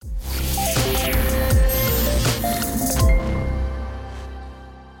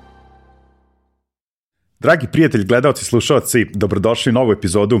Dragi prijatelji, gledalci, slušalci, dobrodošli u novu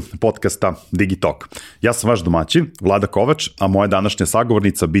epizodu podcasta Digitalk. Ja sam vaš domaćin, Vlada Kovač, a moja današnja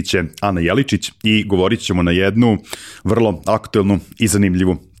sagovornica biće Ana Jeličić i govorit ćemo na jednu vrlo aktuelnu i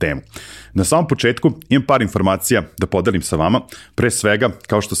zanimljivu temu. Na samom početku imam par informacija da podelim sa vama. Pre svega,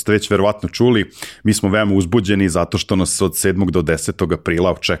 kao što ste već verovatno čuli, mi smo veoma uzbuđeni zato što nas od 7. do 10.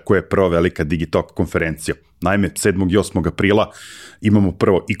 aprila očekuje prva velika Digitalk konferencija. Naime, 7. i 8. aprila imamo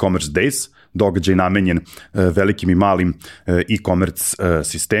prvo e-commerce days, događaj namenjen velikim i malim e-commerce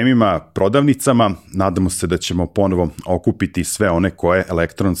sistemima, prodavnicama. Nadamo se da ćemo ponovo okupiti sve one koje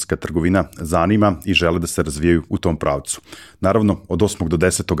elektronska trgovina zanima i žele da se razvijaju u tom pravcu. Naravno, od 8. do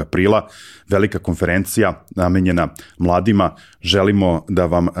 10. aprila velika konferencija namenjena mladima. Želimo da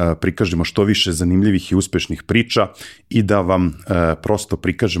vam prikažemo što više zanimljivih i uspešnih priča i da vam prosto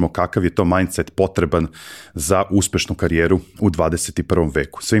prikažemo kakav je to mindset potreban za uspešnu karijeru u 21.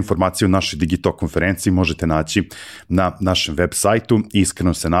 veku. Sve informacije o našoj Digitalk konferenciji možete naći na našem web sajtu i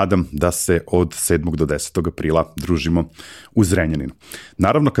iskreno se nadam da se od 7. do 10. aprila družimo u Zrenjaninu.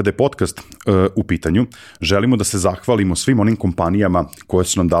 Naravno, kada je podcast u pitanju, želimo da se zahvalimo svim onim kompanijama koje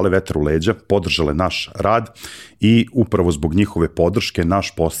su nam dale vetar u leđa, podržale naš rad i upravo zbog njihove podrške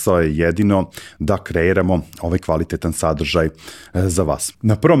naš posao je jedino da kreiramo ovaj kvalitetan sadržaj za vas.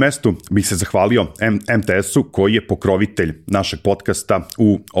 Na prvom mestu bih se zahvalio MTS-u koji je pokrovitelj našeg podcasta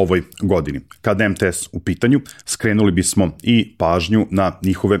u ovoj godini. Kada je MTS u pitanju, skrenuli bismo i pažnju na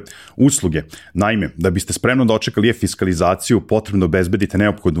njihove usluge. Naime, da biste spremno dočekali e-fiskalizaciju, potrebno obezbedite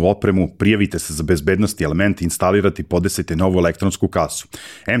neophodnu opremu, prijavite se za bezbednosti elementi, instalirate i podesite novu elektronsku kasu.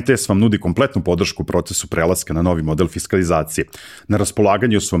 MTS vam nudi kompletnu podršku u procesu prelaska na novi model fiskalizacije. Na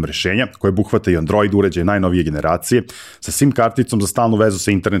raspolaganju su vam rešenja koje obuhvata i Android uređaje najnovije generacije sa SIM karticom za stalnu vezu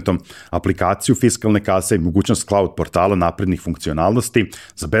sa internetom, aplikaciju fiskalne kase i mogućnost cloud portala naprednih funkcionalnosti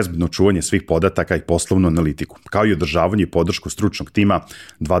za bezbedno čuvanje svih podataka i poslovnu analitiku, kao i održavanje i podršku stručnog tima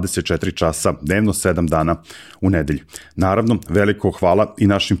 24 časa dnevno, 7 dana u nedelji. Naravno, veliko hvala i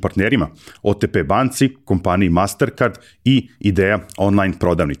našim partnerima OTP banci, kompaniji Mastercard i Ideja online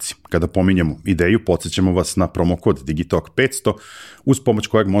prodavnici. Kada pominjamo Ideju, podsjećamo vas na promokod Digitalk 500 uz pomoć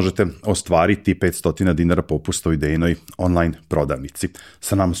kojeg možete ostvariti 500 dinara popusta u Idejinoj online prodavnici.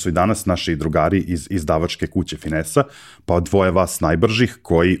 Sa nama su i danas naši drugari iz izdavačke kuće Finesa, pa dvoje vas najbržih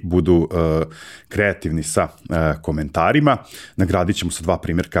koji budu kreativni sa komentarima. Nagradit ćemo sa 2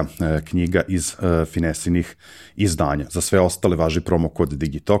 primjerka knjiga iz Finesinih izdanja. Za sve ostale važi promokod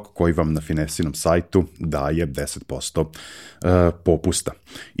Digitalk koji vam na Finesinom sajtu daje 10% popusta.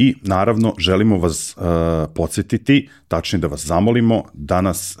 I naravno želimo vas podsjetiti, tačnije da vas zamolimo da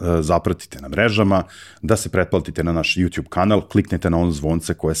nas zapratite na mrežama, da se pretplatite na naš YouTube kanal, kliknete na ono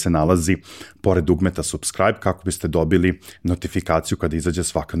zvonce koje se nalazi pored dugmeta subscribe kako biste dobili notifikaciju kada izađe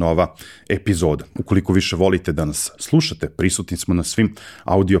svaka nova epizoda. Ukoliko više volite da nas slušate, prisutni smo na svim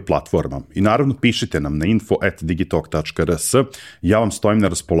audio platformama. I naravno pišite nam na info@digitalk.rs. Ja vam stojim na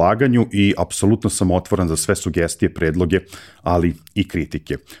raspolaganju i apsolutno sam otvoren za sve sugestije, predloge, ali i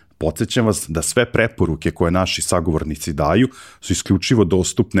kritike. Podsjećam vas da sve preporuke koje naši sagovornici daju su isključivo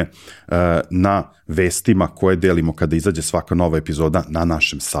dostupne na vestima koje delimo kada izađe svaka nova epizoda na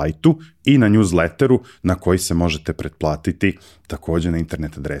našem sajtu i na newsletteru na koji se možete pretplatiti također na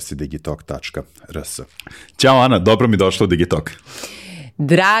internet adresi digitalk.rs. Ćao Ana, dobro mi došlo u Digitalk.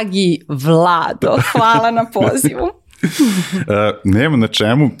 Dragi Vlado, hvala na pozivu. Nema na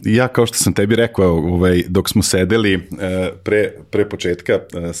čemu. Ja kao što sam tebi rekao dok smo sedeli pre početka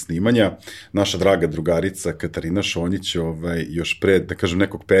snimanja, naša draga drugarica Katarina Šonjić još pre, da kažem,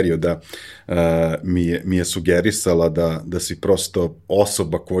 nekog perioda mi je sugerisala da si prosto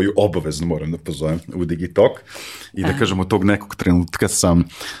osoba koju obavezno moram da pozovem u Digitalk i da kažem od tog nekog trenutka sam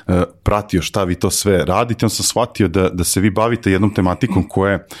pratio šta vi to sve radite, on sam shvatio da se vi bavite jednom tematikom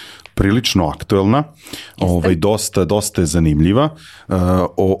koja je prilično aktuelna, dosta je zanimljiva.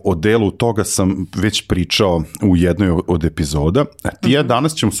 O delu toga sam već pričao u jednoj od epizoda. Ja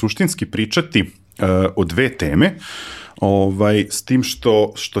danas ćemo suštinski pričati o 2 teme, s tim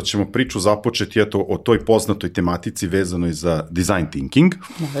što ćemo priču započeti o toj poznatoj tematici vezanoj za design thinking.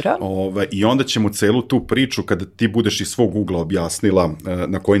 I onda ćemo celu tu priču, kada ti budeš iz svog ugla objasnila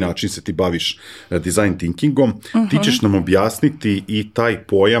na koji način se ti baviš design thinkingom, ti ćeš nam objasniti i taj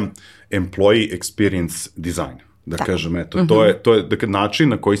pojam employee experience design. Da kažem, eto, to je dakle, način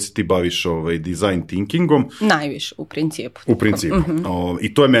na koji se ti baviš design thinkingom. Najviše, u principu.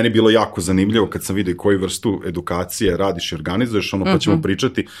 I to je meni bilo jako zanimljivo kad sam vidio koju vrstu edukacije radiš i organizuješ, pa ćemo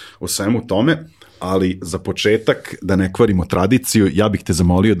pričati o svemu tome, ali za početak, da ne kvarimo tradiciju, ja bih te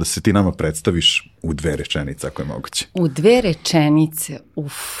zamolio da se ti nama predstaviš u 2 rečenice, ako je moguće. U 2 rečenice,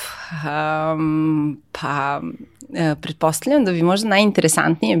 pretpostavljam da bi možda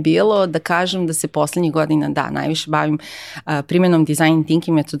najinteresantnije bilo da kažem da se poslednjih godina najviše bavim primjenom design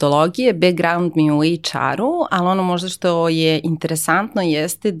thinking metodologije, background mi je u HR-u, ali ono možda što je interesantno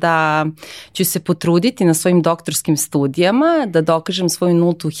jeste da ću se potruditi na svojim doktorskim studijama da dokažem svoju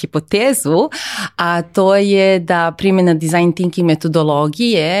nultu hipotezu, a to je da primjena design thinking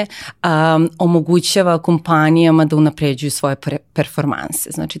metodologije omogućava kompanijama da unapređuju svoje performanse.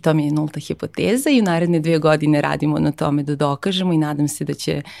 Znači to mi je nulta hipoteza i u naredne 2 godine radimo na tome da dokažemo i nadam se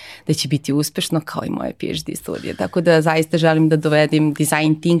da će biti uspešno kao i moje PhD studije. Tako da zaista želim da dovedem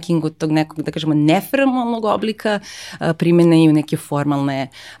design thinking od tog nekog, da kažemo, neformalnog oblika primjene i u neke formalne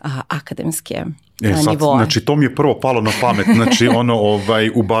akademske nivoa. Znači, to mi je prvo palo na pamet, znači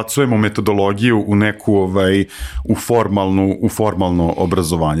ubacujemo metodologiju u neku u formalno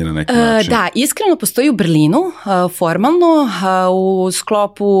obrazovanje na neki način. Da, iskreno postoji u Berlinu, formalno, u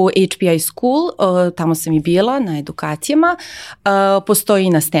sklopu HPI School, tamo sam i bila na edukacijama, postoji i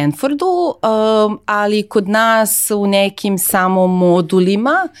na Stanfordu, ali kod nas u nekim samo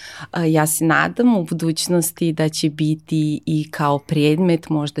modulima, ja se nadam u budućnosti da će biti i kao predmet,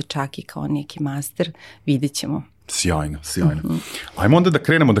 možda čak i kao neki master, vidjet ćemo. Sjajno. Ajmo onda da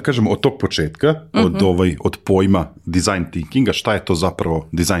krenemo, da kažemo, od tog početka, od pojma design thinkinga, šta je to zapravo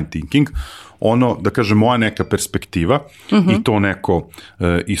design thinking, da kažem, moja neka perspektiva i to neko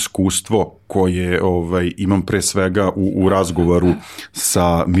iskustvo koje imam pre svega u razgovoru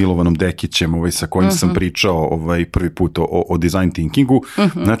sa Milovanom Dekićem, sa kojim sam pričao prvi put o design thinkingu,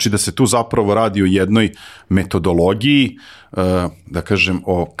 znači da se tu zapravo radi o jednoj metodologiji, da kažem,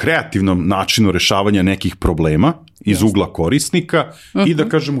 o kreativnom načinu rešavanja nekih problema iz ugla korisnika i da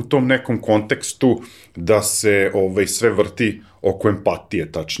kažem u tom nekom kontekstu da se sve vrti oko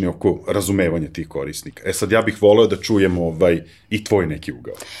empatije, tačnije oko razumevanja tih korisnika. Sad ja bih voleo da čujemo i tvoj neki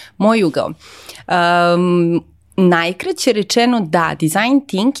ugao. Moj ugao. Najkraće rečeno da, design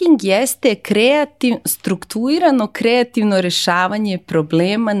thinking jeste strukturirano kreativno rešavanje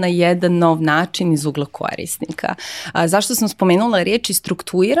problema na jedan nov način iz ugla korisnika. Zašto sam spomenula riječi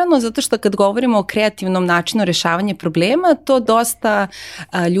strukturirano? Zato što kad govorimo o kreativnom načinu rešavanja problema, to dosta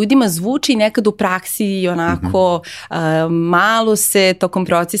ljudima zvuči nekad u praksi onako malo se tokom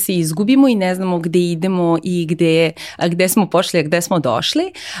procesa izgubimo i ne znamo gde idemo i gde smo pošli, a gde smo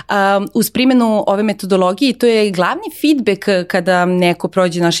došli. Uz primjenu ove metodologije, to je glavni feedback kada neko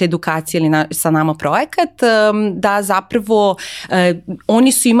prođe naše edukacije ili sa nama projekat, da zapravo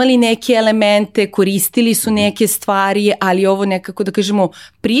oni su imali neke elemente, koristili su neke stvari, ali ovo nekako, da kažemo,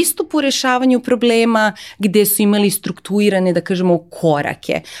 pristup u rešavanju problema gde su imali strukturirane, da kažemo,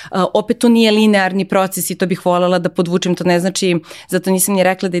 korake. Opet to nije linearni proces i to bih voljela da podvučem, to ne znači, zato nisam ni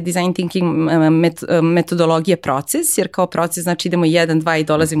rekla da je design thinking metodologija proces, jer kao proces znači idemo 1, 2 i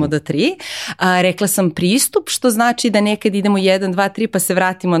dolazimo do 3. Rekla sam pristup, što znači da nekad idemo 1, 2, 3 pa se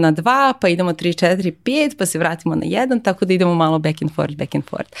vratimo na 2, pa idemo 3, 4, 5 pa se vratimo na 1, tako da idemo malo back and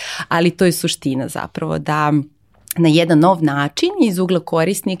forth. Ali to je suština zapravo, da na jedan nov način iz ugla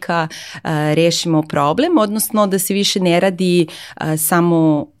korisnika rešimo problem, odnosno da se više ne radi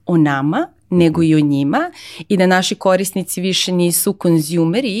samo o nama, nego i o njima i da naši korisnici više nisu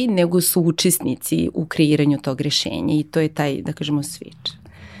konzumeri, nego su učesnici u kreiranju tog rešenja i to je taj, da kažemo, switch.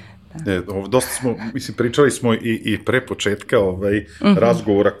 Dosta smo, pričali smo i pre početka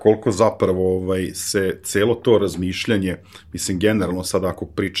razgovora koliko zapravo se celo to razmišljanje, generalno sad ako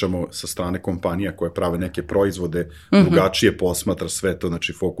pričamo sa strane kompanija koje prave neke proizvode, drugačije posmatra sve to,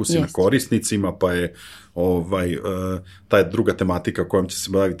 znači fokus je na korisnicima, pa je ta druga tematika kojom će se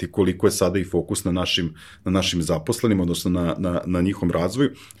baviti koliko je sada i fokus na našim zaposlenim, odnosno na njihovom razvoju,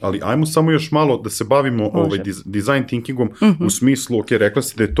 ali ajmo samo još malo da se bavimo design thinkingom u smislu, rekla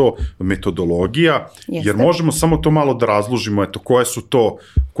si da je to metodologija, jer možemo samo to malo da razložimo,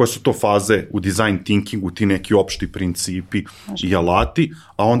 koje su to faze u design thinkingu, ti neki opšti principi i alati,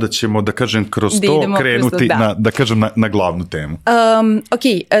 a onda ćemo, da kažem, kroz to krenuti na glavnu temu. Ok,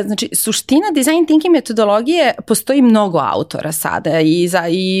 znači suština design thinking metodologije, postoji mnogo autora sada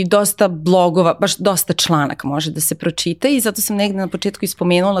i dosta blogova, baš dosta članaka može da se pročita i zato sam negde na početku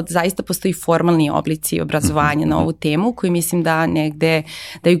ispomenula da zaista postoji formalni oblici obrazovanja na ovu temu koji mislim da negde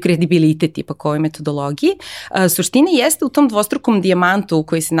daju kredibilitet ipak ovoj metodologiji. Suština jeste u tom dvostrukom dijamantu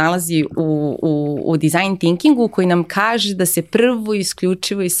koji se se nalazi u design thinkingu koji nam kaže da se prvo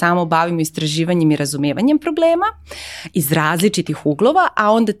isključivo i samo bavimo istraživanjem i razumevanjem problema iz različitih uglova,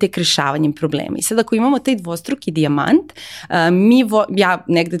 a onda tek rešavanjem problema. I sad ako imamo taj dvostruki dijamant, ja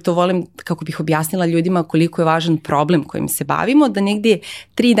negde to volim kako bih objasnila ljudima koliko je važan problem kojim se bavimo, da negde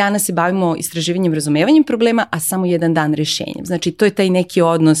 3 dana se bavimo istraživanjem, razumevanjem problema, a samo 1 dan rešenjem. Znači to je taj neki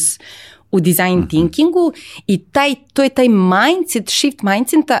odnos u design thinkingu i to je taj mindset, shift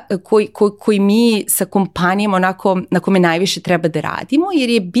mindseta koji mi sa kompanijama onako na kome najviše treba da radimo, jer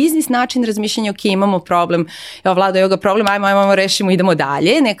je biznis način razmišljanja, ok, imamo problem, Vlado, evo ga problem, ajmo rešimo, idemo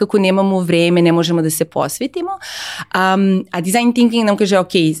dalje, nekako nemamo vreme, ne možemo da se posvetimo, a design thinking nam kaže,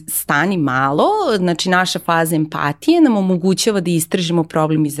 ok, stani malo, znači naša faza empatije nam omogućava da istražimo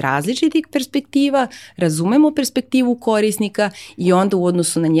problem iz različitih perspektiva, razumemo perspektivu korisnika i onda u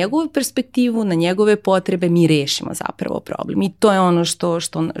odnosu na njegovu perspektivu, na njegove potrebe mi rešimo zapravo problem. I to je ono što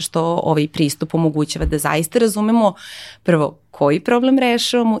ovaj pristup omogućava, da zaista razumemo prvo koji problem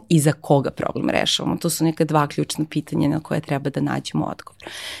rešavamo i za koga problem rešavamo. To su neka 2 ključna pitanja na koje treba da nađemo odgovor.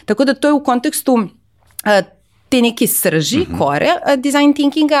 Tako da to je u kontekstu te neke srži, kore design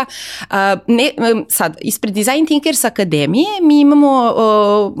thinkinga. Sad, ispred Design Thinkers Akademije mi imamo,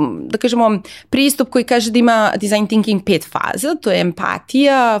 da kažemo, pristup koji kaže da ima design thinking 5 faza, to je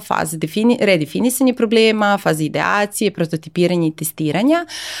empatija, faza redefinisanje problema, faza ideacije, prototipiranje i testiranja.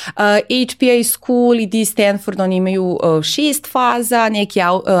 HPA School i D. Stanford, oni imaju 6 faza, neki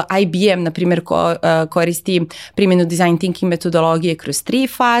IBM, na primjer, koristi primjenu design thinking metodologije kroz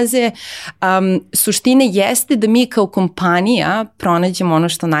 3 faze. Suština jeste da mi kao kompanija pronađemo ono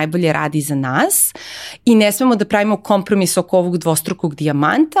što najbolje radi za nas i ne smemo da pravimo kompromis oko ovog dvostrukog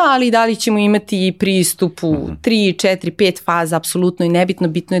dijamanta, ali da li ćemo imati i pristup u 3, 4, 5 faza, apsolutno i nebitno,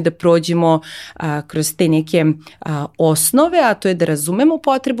 bitno je da prođemo kroz te neke osnove, a to je da razumemo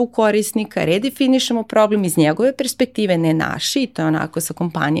potrebu korisnika, redefinišemo problem iz njegove perspektive, ne naši, to je onako sa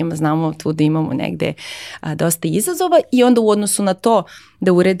kompanijama, znamo tu da imamo negde dosta izazova i onda u odnosu na to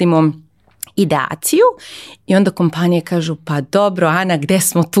da uredimo ideaciju i onda kompanije kažu, pa dobro Ana, gde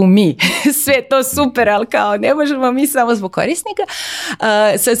smo tu mi? Sve to super, ali kao ne možemo mi samo zbog korisnika,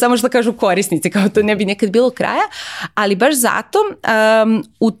 sve samo što kažu korisnici, kao to ne bi nekad bilo kraja, ali baš zato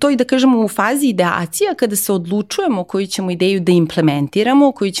u toj, da kažemo, u fazi ideacija, kada se odlučujemo koju ćemo ideju da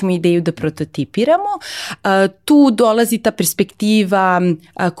implementiramo, koju ćemo ideju da prototipiramo, tu dolazi ta perspektiva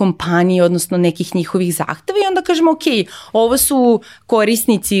kompanije, odnosno nekih njihovih zahteva i onda kažemo, ok, ovo su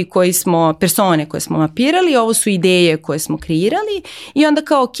korisnici persone koje smo mapirali, ovo su ideje koje smo kreirali i onda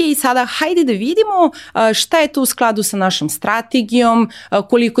kao ok, sada hajde da vidimo šta je to u skladu sa našom strategijom,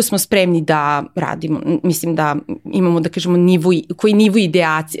 koliko smo spremni da radimo, mislim da imamo, da kažemo, koji nivo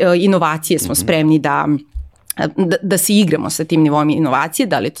inovacije smo spremni da se igramo sa tim nivom inovacije,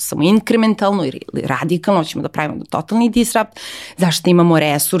 da li je to samo inkrementalno ili radikalno, ćemo da pravimo totalni disrupt, zašto imamo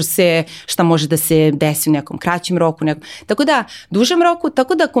resurse, šta može da se desi u nekom kraćem roku, tako da dužem roku,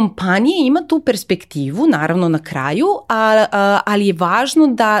 tako da kompanija ima tu perspektivu, naravno na kraju, ali je važno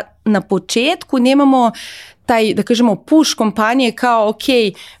da na početku nemamo taj, da kažemo, push kompanije kao ok,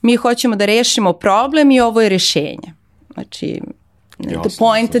 mi hoćemo da rešimo problem i ovo je rešenje. Znači, the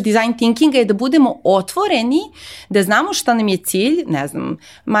point design thinkinga je da budemo otvoreni, da znamo šta nam je cilj, ne znam,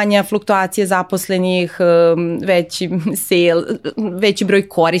 manja fluktuacija zaposlenih, veći broj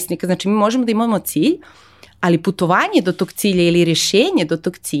korisnika, znači mi možemo da imamo cilj, ali putovanje do tog cilja ili rešenje do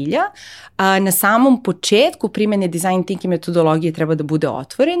tog cilja na samom početku primene design thinking metodologije treba da bude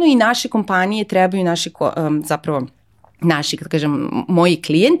otvoreno i naše kompanije trebaju, naši, kad kažem, moji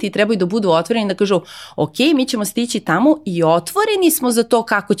klijenti trebaju da budu otvoreni, da kažu ok, mi ćemo stići tamo i otvoreni smo za to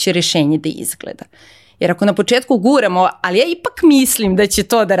kako će rešenje da izgleda. Jer ako na početku guramo, ali ja ipak mislim da će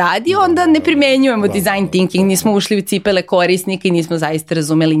to da radi, onda ne primenjujemo design thinking, nismo ušli u cipele korisnika i nismo zaista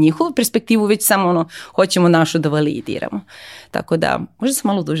razumeli njihovu perspektivu, već samo hoćemo našu da validiramo. Tako da, možda sam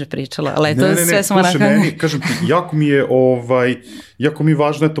malo duže pričala, ali to sve smo onako... Ne, kažem ti, jako mi je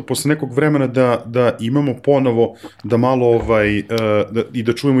važno posle nekog vremena da imamo ponovo, da malo i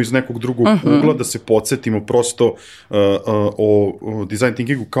da čujemo iz nekog drugog ugla, da se podsjetimo prosto o design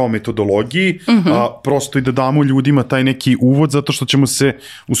thinkingu kao metodologiji, prosto i da damo ljudima taj neki uvod, zato što ćemo se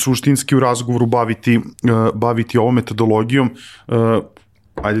suštinski u razgovoru baviti ovom metodologijom,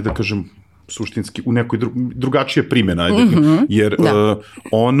 ajde da kažem, suštinski u nekoj drugačije primjena, jer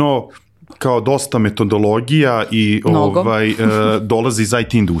ono kao dosta metodologija i dolazi iz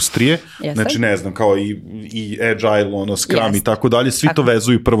IT industrije. Znači, ne znam, kao i Agile, Scrum i tako dalje, svi to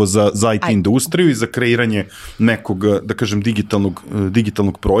vezuju prvo za IT industriju i za kreiranje nekog, da kažem,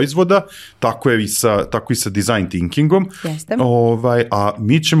 digitalnog proizvoda, tako i sa design thinkingom. A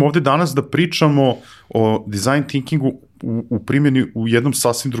mi ćemo ovde danas da pričamo o design thinkingu u primjeni u jednom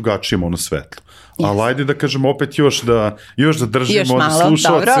sasvim drugačijem svetlu. Ali ajde da kažem opet još da držimo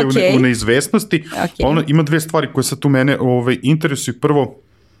slušalce u neizvesnosti. Ima dve stvari koje sad tu mene interesuju. Prvo,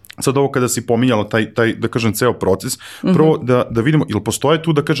 sad ovo kada si pominjala taj, da kažem, ceo proces, prvo da vidimo, ili postoje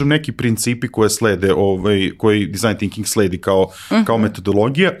tu, da kažem, neki principi koje slede, koji design thinking sledi kao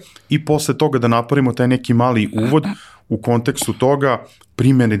metodologija, i posle toga da napravimo taj neki mali uvod u kontekstu toga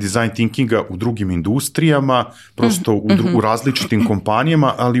primjene design thinkinga u drugim industrijama, prosto u različitim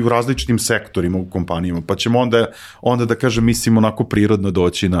kompanijama, ali i u različitim sektorima u kompanijama. Pa ćemo onda da kažem, mislim, onako prirodno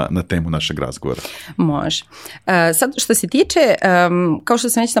doći na temu našeg razgovora. Može. Sad, što se tiče, kao što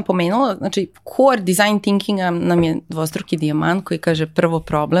sam već napomenula, znači, core design thinkinga nam je dvostruki dijamant koji kaže prvo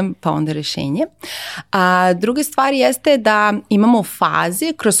problem, pa onda rešenje. A druga stvar jeste da imamo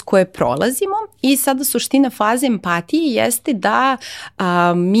faze kroz koje prolazimo i sada suština faze empatije jeste da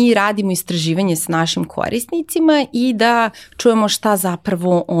mi radimo istraživanje s našim korisnicima i da čujemo šta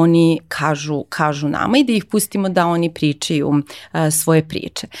zapravo oni kažu nama i da ih pustimo da oni pričaju svoje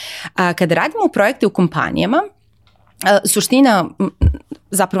priče. Kada radimo projekte u kompanijama, suština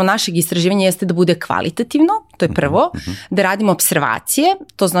zapravo našeg istraživanja jeste da bude kvalitativno, to je prvo, da radimo observacije,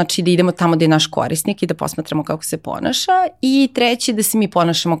 to znači da idemo tamo gde je naš korisnik i da posmatramo kako se ponaša, i treći da se mi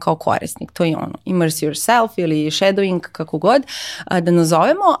ponašamo kao korisnik, to je immerse yourself ili shadowing, kako god da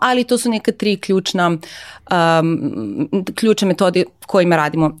nazovemo, ali to su neka tri ključne metode kojima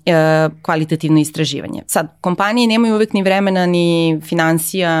radimo kvalitativno istraživanje. Sad, kompanije nemaju uvek ni vremena ni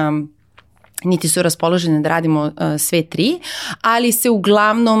financija, niti su raspoložene da radimo sve tri, ali se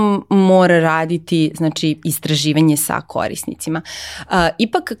uglavnom mora raditi, znači, istraživanje sa korisnicima.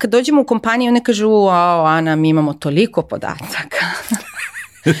 Ipak, kad dođemo u kompaniju, one kažu, Ana, mi imamo toliko podataka.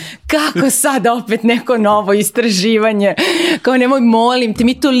 Kako sad opet neko novo istraživanje? Kao, nemoj, molim te,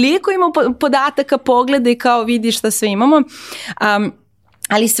 mi toliko imamo podataka, pogledaj, kao vidi šta sve imamo.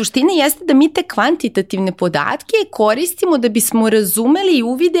 Ali suština jeste da mi te kvantitativne podatke koristimo da bismo razumeli i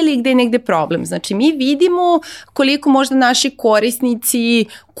uvideli gde je negde problem. Znači, mi vidimo koliko možda naši korisnici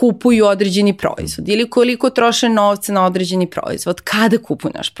kupuju određeni proizvod ili koliko troše novca na određeni proizvod, kada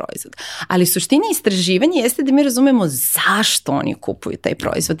kupuju naš proizvod. Ali suština istraživanja jeste da mi razumemo zašto oni kupuju taj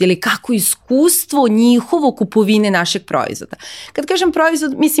proizvod ili kako iskustvo njihovo kupovine našeg proizvoda. Kad kažem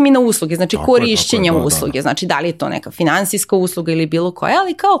proizvod, mislim i na usluge, znači korišćenja usluge, znači da li je to neka finansijska usluga ili bilo koja,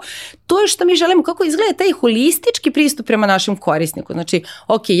 ali kao to je što mi želimo, kako izgleda taj holistički pristup prema našem korisniku. Znači,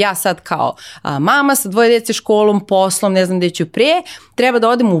 ok, ja sad kao mama sa 2 dece, školom, poslom, ne znam gde ću pre, treba da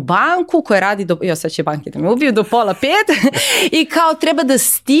odem u banku koja radi sad će banke da me ubiju do 4:30 i kao treba da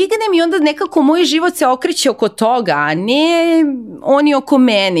stignem i onda nekako moj život se okreće oko toga, a ne oni oko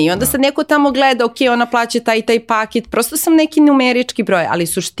mene, i onda sad neko tamo gleda, ok, ona plaća taj paket, prosto sam neki numerički broj, ali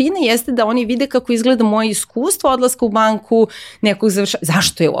suština jeste da oni vide kako izgleda moje iskustvo odlaska u banku, nekog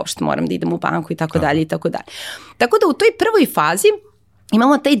zašto je uopšte moram da idem u banku i tako dalje i tako dalje. Tako da u toj prvoj fazi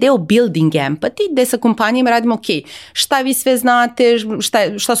imamo taj deo building empathy, gde sa kompanijama radimo, ok, šta vi sve znate,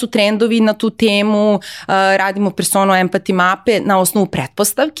 šta su trendovi na tu temu, radimo persona empathy mape na osnovu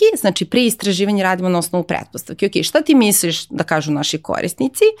pretpostavki, znači pre istraživanja radimo na osnovu pretpostavki. Ok, šta ti misliš da kažu naši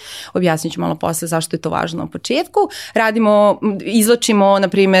korisnici? Objasnit ću malo posle zašto je to važno na početku. Izlačimo, na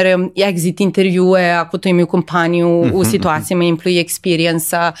primjer, exit intervjue, ako to imaju kompaniju, u situacijama employee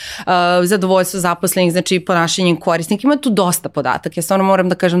experience-a, zadovoljstvo zaposlenih, znači ponašanjem korisnika. Ima tu dosta podataka. Ja stvarno moram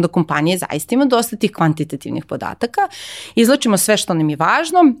da kažem da kompanije zaista ima dosta tih kvantitativnih podataka. Izlačimo sve što nam je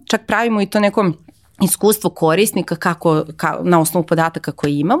važno, čak pravimo i to nekom iskustvo korisnika na osnovu podataka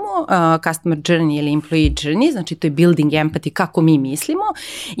koje imamo, customer journey ili employee journey, znači to je building empathy, kako mi mislimo,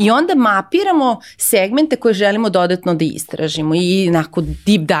 i onda mapiramo segmente koje želimo dodatno da istražimo i onako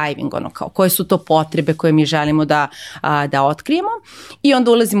deep diving, kao koje su to potrebe koje mi želimo da otkrijemo, i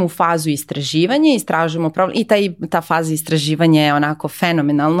onda ulazimo u fazu istraživanja, istražujemo problem, i ta faza istraživanja je onako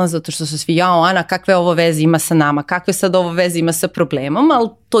fenomenalna, zato što su svi, Ana, kakve ovo veze ima sa nama, kakve sad ovo veze ima sa problemom, ali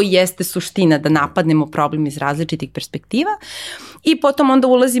to jeste suština, da napadnemo problem iz različitih perspektiva, i potom onda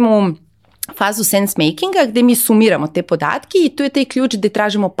ulazimo u fazu sense makinga gde mi sumiramo te podatke i tu je taj ključ gde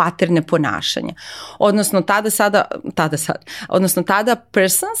tražimo paterne ponašanja. Odnosno tada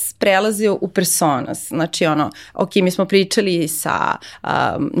persons prelazi u personas. Znači ok, mi smo pričali sa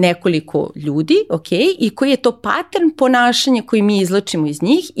nekoliko ljudi, ok, i koji je to pattern ponašanja koji mi izlačimo iz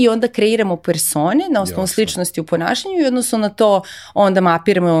njih i onda kreiramo persone na osnovu sličnosti u ponašanju i odnosno na to onda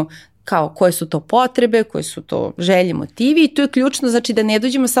mapiramo kao koje su to potrebe, koje su to želje, motivi i to je ključno, znači da ne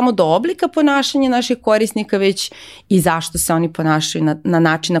dođemo samo do oblika ponašanja naših korisnika, već i zašto se oni ponašaju na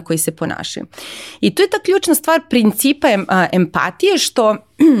način na koji se ponašaju. I to je ta ključna stvar principa empatije, što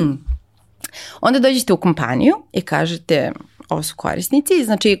onda dođete u kompaniju i kažete ovo su korisnici,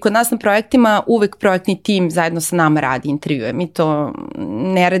 znači kod nas na projektima uvek projektni tim zajedno sa nama radi intervjue. Mi to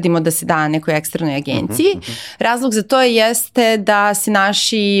ne radimo da se da nekoj eksternoj agenciji. Razlog za to jeste da se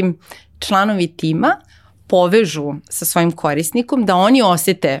naši članovi tima povežu sa svojim korisnikom, da oni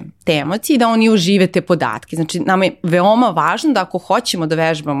osete te emocije i da oni užive te podatke. Znači, nama je veoma važno da ako hoćemo da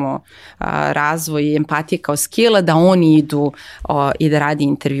vežbamo razvoj empatije kao skilla, da oni idu i da radi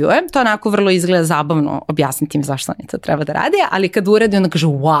intervjue. To onako vrlo izgleda zabavno objasniti im zašto oni to treba da rade, ali kad uradi onda kažu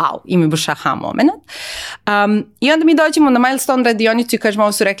wow, ima baš aha moment. I onda mi dođemo na milestone radionicu i kažemo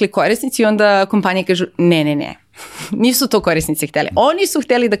ovo su rekli korisnici i onda kompanije kažu ne. Nisu to korisnici hteli. Oni su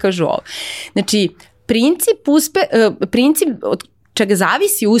hteli da kažu ovo. Znači, princip od čega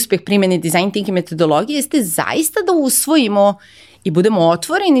zavisi uspeh primjene design thinking metodologije jeste zaista da usvojimo i budemo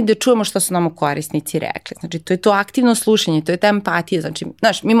otvoreni da čujemo što su nam korisnici rekli. Znači, to je to aktivno slušanje, to je ta empatija. Znači,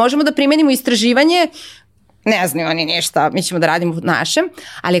 mi možemo da primenimo istraživanje, ne znaju oni ništa, mi ćemo da radimo u našem,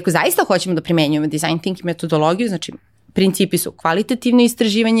 ali ako zaista hoćemo da primenjujemo design thinking metodologiju, znači, principi su kvalitativno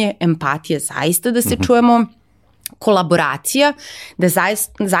istraživanje, empatija zaista da se čujemo, kolaboracija, da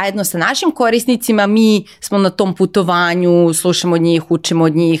zajedno sa našim korisnicima mi smo na tom putovanju, slušamo od njih, učimo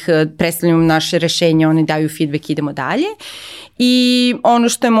od njih, predstavljamo naše rešenje, oni daju feedback, idemo dalje. I ono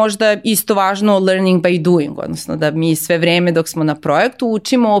što je možda isto važno, learning by doing, odnosno da mi sve vreme dok smo na projektu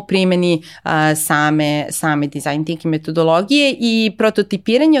učimo o primjeni same design thinking metodologije i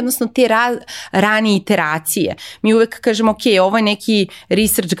prototipiranje, odnosno te rane iteracije. Mi uvek kažemo, ok, ovo je neki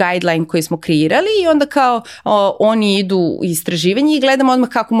research guideline koji smo kreirali i onda kao oni idu u istraživanje i gledamo odmah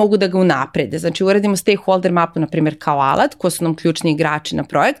kako mogu da ga unaprede. Znači, uradimo stakeholder mapu, na primjer, kao alat, ko su nam ključni igrači na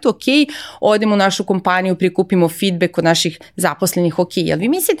projektu, ok, odemo u našu kompaniju, prikupimo feedback od naših zaposlenih, ok, jel vi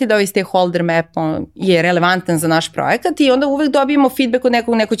mislite da ovaj stakeholder map je relevantan za naš projekat i onda uvek dobijemo feedback od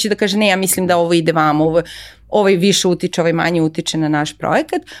nekog, neko će da kaže ne, ja mislim da ovo ide vam, ovaj više utiče, ovaj manje utiče na naš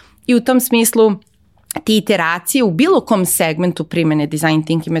projekat i u tom smislu te iteracije u bilo kom segmentu primjene design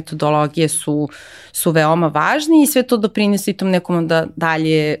thinking metodologije su veoma važni i sve to doprinosi tom nekom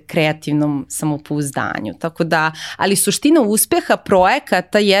dalje kreativnom samopouzdanju. Tako da, ali suština uspeha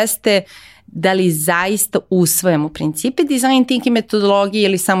projekata jeste da li zaista usvajamo principe design thinking metodologije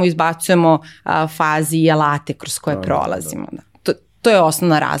ili samo izbacujemo fazi i alate kroz koje prolazimo. Da. To je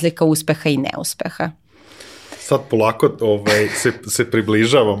osnovna razlika uspeha i neuspeha. Sad polako se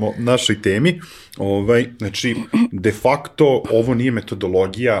približavamo našoj temi. Znači, de facto ovo nije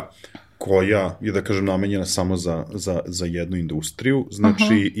metodologija koja je, da kažem, namenjena samo za jednu industriju.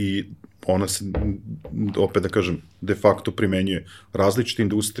 Znači, i ona se, opet da kažem, de facto primenjuje različite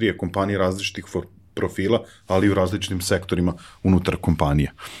industrije, kompanije različitih profila, ali i u različitim sektorima unutar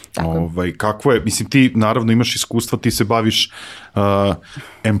kompanije. Kako je, mislim, ti naravno imaš iskustva, ti se baviš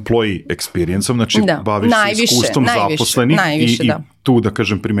employee experience-om, znači baviš se iskustvom zaposlenih i tu, da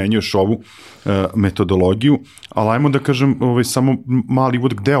kažem, primenjuješ ovu metodologiju, ali ajmo da kažem samo mali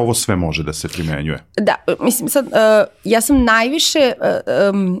uvod gde ovo sve može da se primenjuje. Da, mislim sad, ja sam najviše,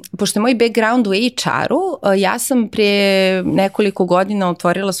 pošto je moj background u HR-u, ja sam prije nekoliko godina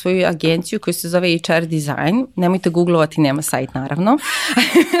otvorila svoju agenciju koja se zove HR Design, nemojte googlovati, nema sajt naravno,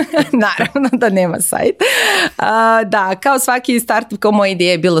 naravno da nema sajt. Da, kao svaki startup, kao moja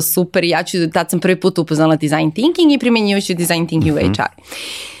ideja je bila super i tad sam prvi put upoznala design thinking i primjenjivajući design thinking u HR.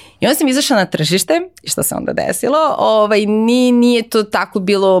 I onda sam izašla na tržište i što se onda desilo, nije to tako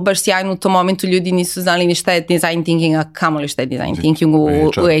bilo baš sjajno u tom momentu, ljudi nisu znali ni šta je design thinking, a kamoli šta je design thinking u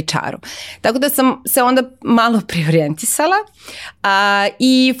HR-u. Tako da sam se onda malo preorijentisala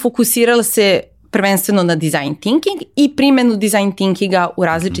i fokusirala se prvenstveno na design thinking i primjenu design thinkinga u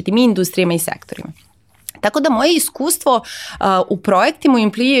različitim industrijama i sektorima. Tako da moje iskustvo u projektima, u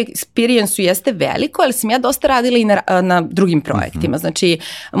employee experience-u jeste veliko, ali sam ja dosta radila i na drugim projektima. Znači,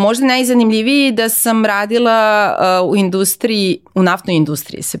 možda najzanimljiviji da sam radila u industriji, u naftnoj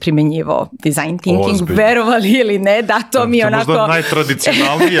industriji se primenjivao design thinking, verovali ili ne, da, to mi je onako... To možda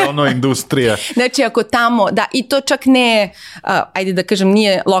najtradicionalnije industrija. Znači, ako tamo, da, i to čak ne, ajde da kažem,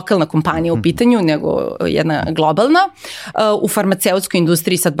 nije lokalna kompanija u pitanju, nego jedna globalna. U farmaceutskoj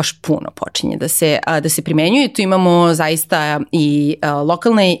industriji sad baš puno počinje da se primenjuju i tu imamo zaista i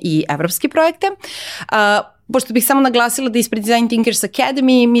lokalne i evropske projekte. Pošto bih samo naglasila da ispred Design Thinkers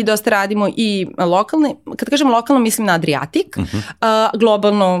Academy mi dosta radimo i lokalne, kad kažem lokalno mislim na Adriatic,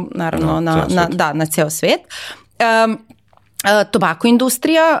 globalno naravno na ceo svet. Tobako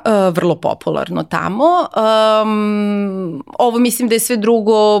industrija, vrlo popularno tamo. Ovo mislim da je sve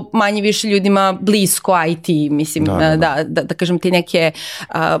drugo manje više ljudima blisko IT, mislim da kažem ti neke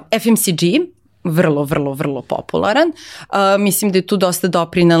FMCG, vrlo popularan. Mislim da je tu dosta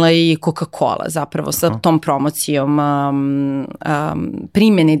doprinala i Coca-Cola zapravo sa tom promocijom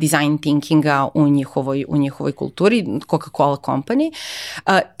primjene design thinkinga u njihovoj kulturi, Coca-Cola company.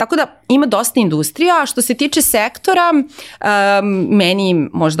 Tako da ima dosta industrija, a što se tiče sektora, meni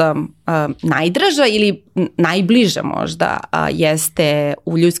možda najdraža ili najbliža možda jeste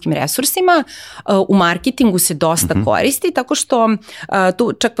u ljudskim resursima. U marketingu se dosta koristi, tako što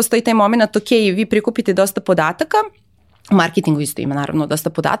tu čak postoji taj moment, ok, vi prikupite dosta podataka, u marketingu isto ima naravno dosta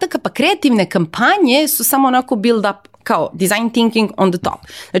podataka, pa kreativne kampanje su samo onako build up kao design thinking on the top.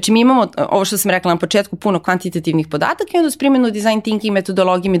 Znači mi imamo, ovo što sam rekla na početku, puno kvantitativnih podataka i onda s primjenu design thinking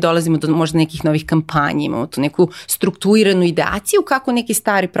metodologije mi dolazimo do možda nekih novih kampanja, imamo tu neku strukturiranu ideaciju kako neki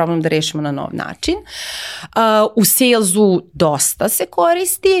stari problem da rešimo na nov način. U salesu dosta se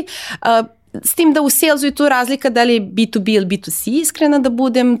koristi, s tim da u salesu je tu razlika da li je B2B ili B2C, iskrena da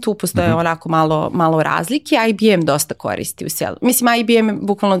budem, tu postoje onako malo razlike, IBM dosta koristi u salesu. Mislim, IBM je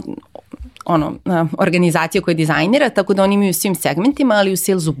bukvalno organizacija koja dizajnira, tako da oni imaju u svim segmentima, ali u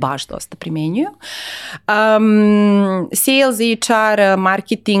salesu baš dosta primenjuju. Sales, HR,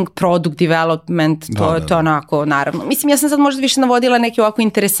 marketing, product development, to je onako, naravno. Mislim, ja sam sad možda više navodila neke ovako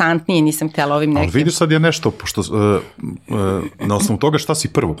interesantnije, nisam htjela ovim nekim. Ali vidiš sad je nešto, pošto na osnovu toga šta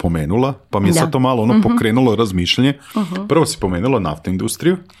si prvo pomenula, pa mi je sad to malo pokrenulo razmišljanje. Prvo si pomenula naftnu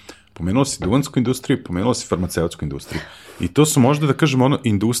industriju, pomenula si duvansku industriju, pomenula si farmaceutsku industriju. I to su možda, da kažem,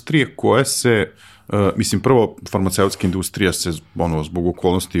 industrije koje se, mislim, prvo, farmaceutska industrija se, zbog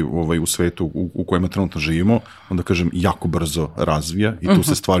okolnosti u svetu u kojima trenutno živimo, onda kažem, jako brzo razvija i tu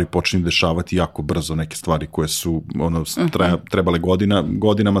se stvari počinju dešavati jako brzo, neke stvari koje su trebale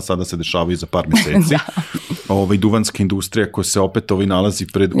godinama, sada se dešavaju za par meseci. Duvanska industrija koja se opet nalazi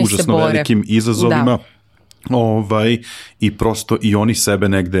pred užasno velikim izazovima. I prosto i oni sebe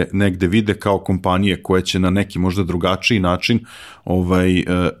negde vide kao kompanije koje će na neki možda drugačiji način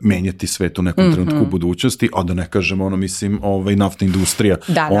menjati svet u nekom trenutku u budućnosti, a da ne kažem naftna industrija.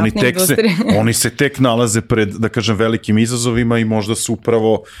 Oni se tek nalaze pred, da kažem, velikim izazovima i možda su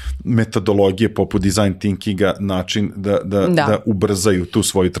upravo metodologije poput design thinkinga način da ubrzaju tu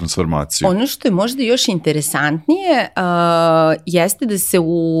svoju transformaciju. Ono što je možda još interesantnije jeste da se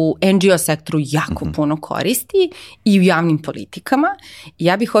u NGO sektoru jako puno koristi i u javnim politikama.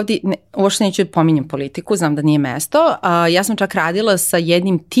 Ja bih ovdje, uopšte neću pominjem politiku, znam da nije mesto, ja sam čak radila sa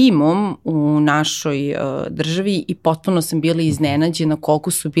jednim timom u našoj državi i potpuno sam bila iznenađena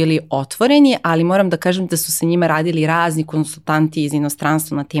koliko su bili otvoreni, ali moram da kažem da su sa njima radili razni konsultanti iz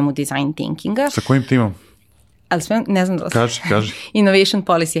inostranstva na temu design thinkinga. Sa kojim timom? Ali ne znam da li Kaži. Innovation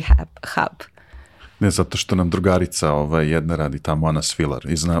Policy Hub. Ne, zato što nam drugarica jedna radi tamo, Ana Svilar.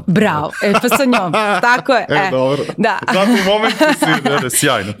 Bravo, pa sa njom, tako je. Dobro. Da. Zato u momentu si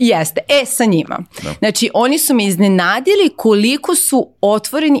sjajno. Jeste, sa njima. Da. Znači, oni su me iznenadili koliko su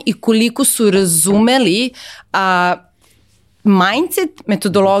otvoreni i koliko su razumeli mindset,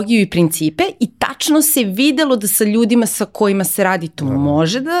 metodologiju i principe i tačno se videlo da sa ljudima sa kojima se radi to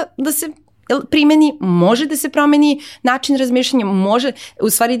može da se primeni, može da se promeni način razmišljanja, može, u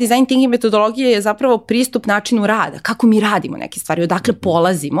stvari design thinking metodologija je zapravo pristup načinu rada, kako mi radimo neke stvari, odakle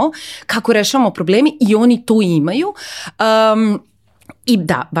polazimo, kako rešavamo problemi i oni to imaju. I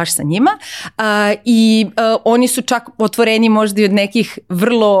da, baš sa njima. Oni su čak otvoreni možda i od nekih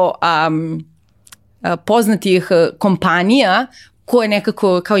vrlo poznatih kompanija koje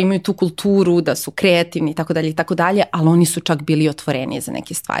nekako kao imaju tu kulturu da su kreativni i tako dalje, ali oni su čak bili otvoreni za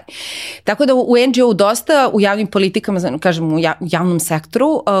neke stvari. Tako da u NGO dosta, u javnim politikama, kažem u javnom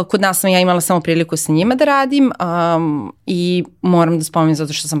sektoru, kod nas sam ja imala samo priliku sa njima da radim i moram da spomenem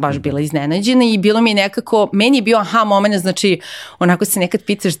zato što sam baš bila iznenađena i bilo mi je nekako, meni je bio aha moment, znači onako se nekad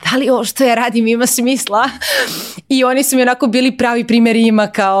pitaš da li ovo što ja radim ima smisla i oni su mi onako bili pravi primjerima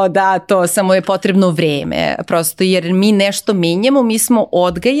kao da to samo je potrebno vreme, prosto jer mi nešto menjamo, mi smo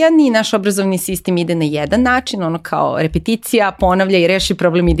odgajani, naš obrazovni sistem ide na jedan način, ono kao repeticija, ponavlja i reši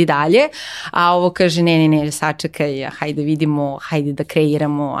problem, idi dalje, a ovo kaže ne, sačekaj, hajde vidimo, hajde da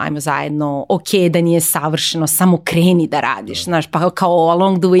kreiramo, ajmo zajedno, ok, da nije savršeno, samo kreni da radiš, znaš, pa kao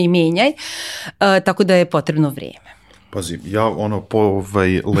along the way menjaj, tako da je potrebno vreme. Pazi, ja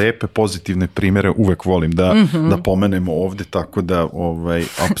lepe pozitivne primere uvek volim da pomenemo ovde, tako da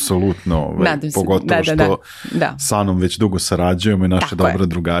apsolutno, pogotovo što sa Anom već dugo sarađujemo i naša dobra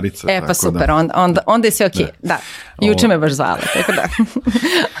drugarica. Pa super, onda je sve okej. Da, juče me baš zvala, tako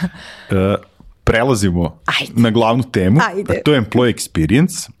da. Prelazimo na glavnu temu, a to je employee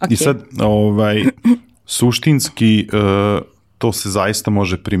experience. I sad, suštinski, to se zaista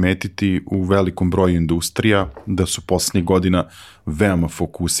može primetiti u velikom broju industrija, da su poslednjih godina veoma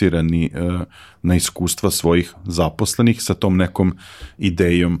fokusirani na iskustva svojih zaposlenih sa tom nekom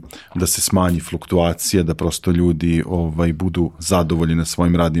idejom da se smanji fluktuacija, da prosto ljudi budu zadovoljni na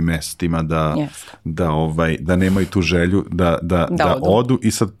svojim radnim mestima, da nemaju tu želju da odu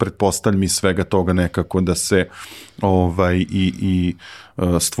i sad pretpostavljam iz svega toga nekako da se i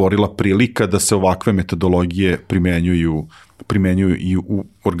stvorila prilika da se ovakve metodologije primenjuju i u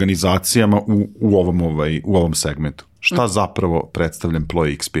organizacijama u ovom segmentu. Šta zapravo predstavlja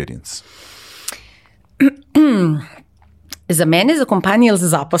employee experience? Za mene, za kompanije ili za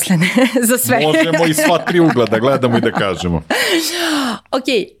zaposlene? Za sve. Možemo i sva tri ugla da gledamo i da kažemo. Ok,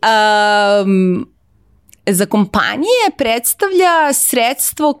 za kompanije predstavlja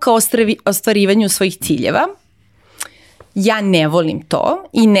sredstvo kao ostvarivanju svojih ciljeva. Ja ne volim to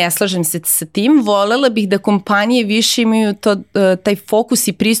i ne slažem se sa tim. Volela bih da kompanije više imaju taj fokus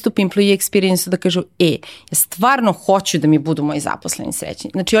i pristup employee experience da kažu, ja stvarno hoću da mi budu moji zaposleni srećni.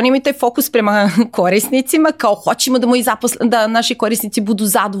 Znači oni imaju taj fokus prema korisnicima, kao hoćemo da naši korisnici budu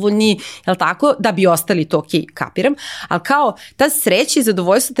zadovoljni, jel tako, da bi ostali to, ok, kapiram, ali kao ta sreća i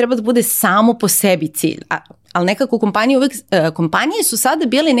zadovoljstvo treba da bude samo po sebi cilj. Ali nekako kompanije su sada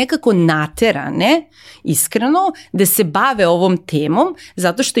bile nekako naterane, iskreno, da se bave ovom temom,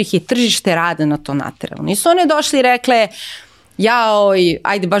 zato što ih je tržište rada na to nateralo. Nisu one došli i rekle,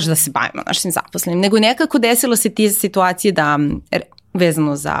 ajde baš da se bavimo našim zaposlenim, nego nekako desilo se ti situacije da,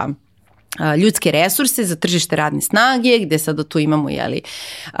 vezano za ljudske resurse, za tržište radne snage, gde sada tu imamo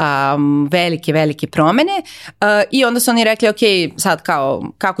velike promene i onda su oni rekli, ok, sad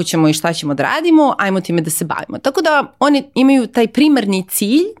kako ćemo i šta ćemo da radimo, ajmo time da se bavimo. Tako da oni imaju taj primarni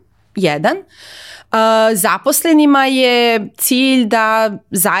cilj, jedan, zaposlenima je cilj da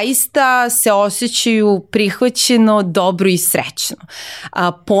zaista se osjećaju prihvaćeno, dobro i srećno.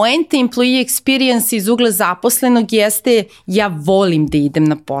 Point employee experience iz ugla zaposlenog jeste ja volim da idem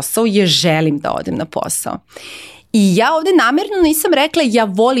na posao, ja želim da odem na posao. I ja ovde namjerno nisam rekla ja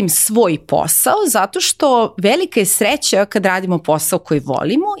volim svoj posao, zato što velika je sreća kad radimo posao koji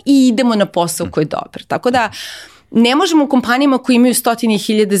volimo i idemo na posao koji je dobar. Tako da ne možemo u kompanijama koji imaju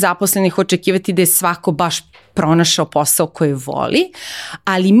 100.000 zaposlenih očekivati da je svako baš pronašao posao koji voli,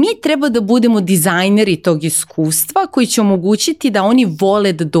 ali mi treba da budemo dizajneri tog iskustva koji će omogućiti da oni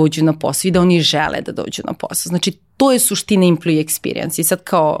vole da dođu na posao i da oni žele da dođu na posao. Znači, to je suština employee experience. I sad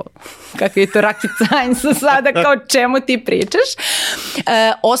kao, kako je to rocket science sada, kao čemu ti pričaš?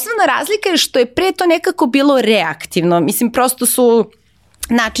 Osnovna razlika je što je pre to nekako bilo reaktivno. Mislim, prosto su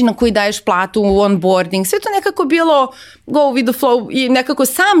način na koji daješ platu, onboarding, sve to nekako bilo go with the flow i nekako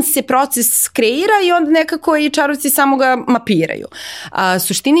sam se proces kreira i onda nekako i čarovci samo ga mapiraju.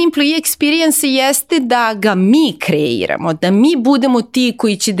 Suština employee experience jeste da ga mi kreiramo, da mi budemo ti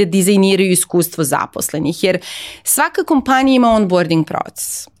koji će da dizajniraju iskustvo zaposlenih, jer svaka kompanija ima onboarding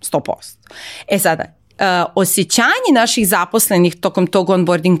proces, 100%. Sada, osjećanje naših zaposlenih tokom tog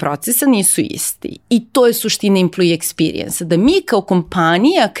onboarding procesa nisu isti. I to je suština employee experience. Da mi kao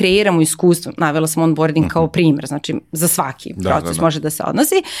kompanija kreiramo iskustvo, navela sam onboarding kao primjer, znači za svaki proces može da se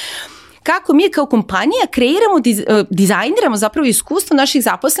odnosi, kako mi kao kompanija kreiramo, dizajniramo zapravo iskustvo naših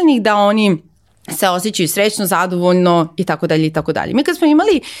zaposlenih da oni se osjećaju srećno, zadovoljno i tako dalje i tako dalje. Mi kad smo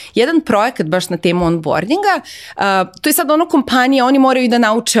imali jedan projekat baš na temu onboardinga, to je sad ono kompanija, oni moraju da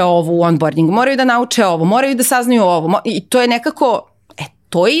nauče ovo u onboardingu, moraju da nauče ovo, moraju da saznaju ovo i to je nekako,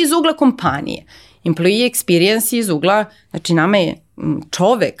 to je iz ugla kompanije. employee experience iz ugla, znači nama je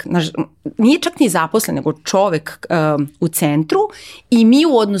čovek, nije čak ni zaposlen, nego čovek u centru i mi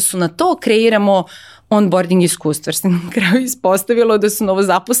u odnosu na to kreiramo onboarding iskustva, jer se na kraju ispostavilo da su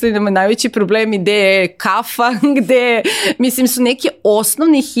novozaposlenima najveći problemi gde je kafa, gde, mislim, su neke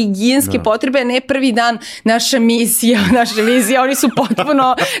osnovne higijenske potrebe, a ne prvi dan naša misija, oni su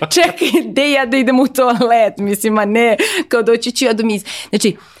potpuno, čekaj, gde ja da idem u toalet, mislim, a ne, kao doći ću ja do misije.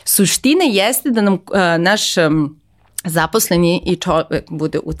 Znači, suština jeste da nam naš zaposleni i čovek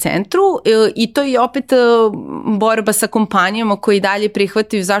bude u centru i to je opet borba sa kompanijama koji dalje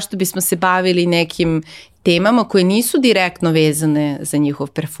prihvataju zašto bismo se bavili nekim temama koje nisu direktno vezane za njihov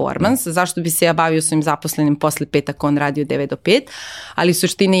performans, zašto bi se ja bavio svojim zaposlenim posle 5 ako on radi od 9 do 5, ali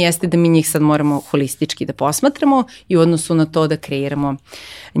suština jeste da mi njih sad moramo holistički da posmatramo i u odnosu na to da kreiramo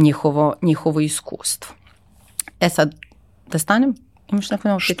njihovo iskustvo. Sad, da stanem?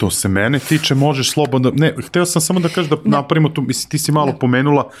 Što se mene tiče, možeš slobodno, ne, hteo sam samo da kažem da napravimo tu, mislim, ti si malo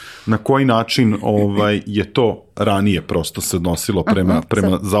pomenula na koji način je to ranije prosto se odnosilo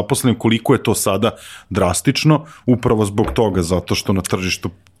prema zaposlenim, koliko je to sada drastično, upravo zbog toga, zato što na tržištu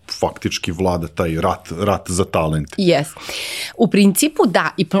faktički vlada taj rat za talent. Yes. U principu da,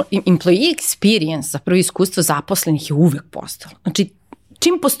 employee experience, zapravo iskustvo zaposlenih je uvek postalo. Znači,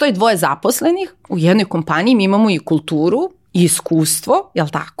 čim postoji dvoje zaposlenih u jednoj kompaniji, mi imamo i kulturu, i iskustvo, jel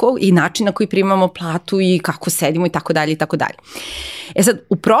tako, i način na koji primamo platu i kako sedimo i tako dalje i tako dalje. Sad,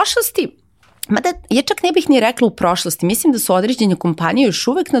 u prošlosti, mada ja čak ne bih ni rekla u prošlosti, mislim da su određene kompanije još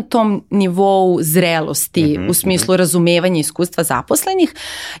uvek na tom nivou zrelosti u smislu razumevanja iskustva zaposlenih.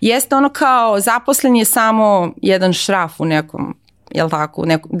 Jeste ono kao zaposlen je samo jedan šraf u nekom, jel tako,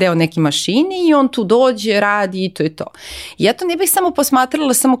 deo neke mašine i on tu dođe, radi i to je to. Ja to ne bih samo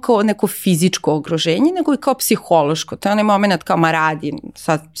posmatrala samo kao neko fizičko ugroženje, nego i kao psihološko. To je onaj moment kao ma radi,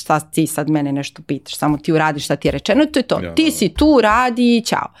 sad ti sad mene nešto pitaš, samo ti uradiš šta ti je rečeno i to je to. Ja. Ti si tu, radi i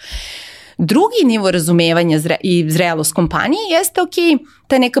ćao. Drugi nivo razumevanja i zrelost kompanije jeste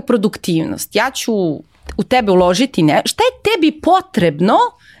ta neka produktivnost. Ja ću u tebe uložiti šta je tebi potrebno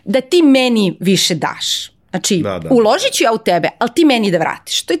da ti meni više daš? Znači, uložit ću ja u tebe, ali ti meni da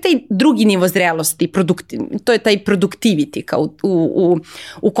vratiš. To je taj drugi nivo zrelosti, to je taj productivity kao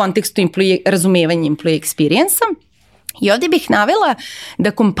u kontekstu razumevanja employee experience-a. I ovdje bih navela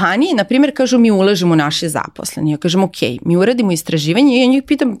da kompanije, na primjer, kažu mi ulažemo naše zaposlene. Ja kažem, ok, mi uradimo istraživanje i ja njih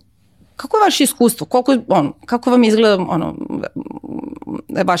pitam, kako je vaše iskustvo? Kako vam izgleda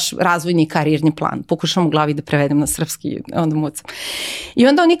vaš razvojni i karijerni plan? Pokušam u glavi da prevedem na srpski, onda mucam. I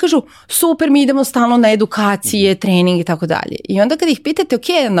onda oni kažu, super, mi idemo stalno na edukacije, trening i tako dalje. I onda kad ih pitate, ok,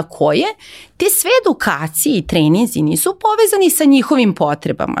 na koje? Te sve edukacije i treninzi nisu povezani sa njihovim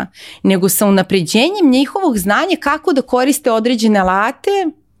potrebama, nego sa unapređenjem njihovog znanja kako da koriste određene alate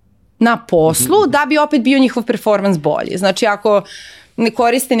na poslu, da bi opet bio njihov performans bolji. Znači, ako ne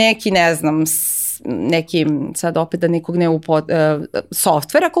koriste neki, ne znam, neki, sad opet da nekog ne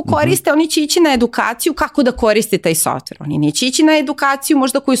softver, ako koriste, oni će ići na edukaciju kako da koriste taj softver. Oni neće ići na edukaciju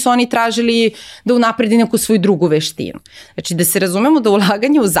možda koju su oni tražili da unapredi neku svoju drugu veštinu. Znači, da se razumemo da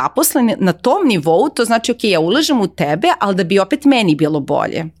ulaganje u zaposlene na tom nivou, to znači, ok, ja ulažem u tebe, ali da bi opet meni bilo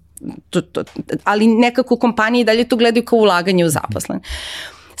bolje. Ali nekako kompanije dalje to gledaju kao ulaganje u zaposlene.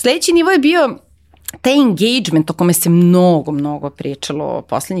 Sljedeći nivo je bio taj engagement o kome se mnogo pričalo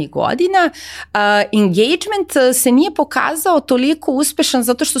poslednjih godina. Engagement se nije pokazao toliko uspešan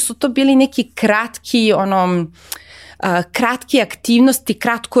zato što su to bili neki kratke aktivnosti,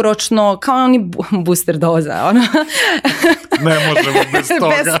 kratkoročno, kao oni booster doza. Ne možemo bez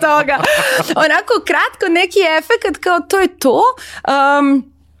toga. Onako kratko neki efekt kao to je to.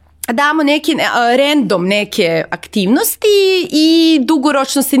 Damo random neke aktivnosti i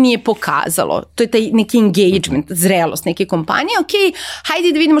dugoročno se nije pokazalo. To je taj neki engagement, zrelost neke kompanije. Ok,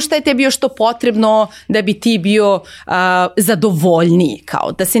 hajde da vidimo šta je tebi još to potrebno da bi ti bio zadovoljniji.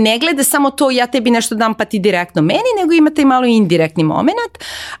 Kao da se ne gleda samo to ja tebi nešto dam pa ti direktno meni, nego imate i malo indirektni moment.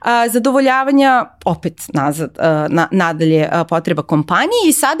 Zadovoljavanja, opet nadalje potreba kompanije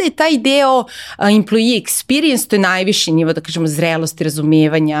i sada je taj deo employee experience, to je najviši nivo, da kažemo, zrelosti,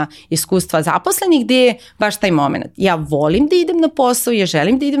 razumevanja, iskustva zaposlenih, gdje je baš taj moment. Ja volim da idem na posao, ja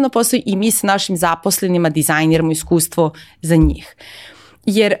želim da idem na posao i mi sa našim zaposlenima dizajniramo iskustvo za njih.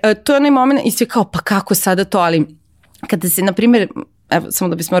 Jer to je onaj moment i sve kao, pa kako sada to, ali kada se, na primjer, evo, samo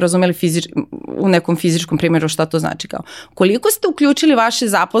da bismo razumeli u nekom fizičkom primjeru šta to znači, kao koliko ste uključili vaše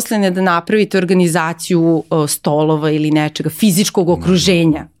zaposlene da napravite organizaciju stolova ili nečega, fizičkog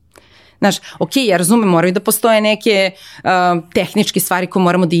okruženja. Znaš, ok, ja razumem, moraju da postoje neke tehničke stvari koje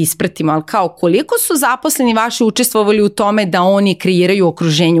moramo da ispratimo, ali kao koliko su zaposleni vaši učestvovali u tome da oni kreiraju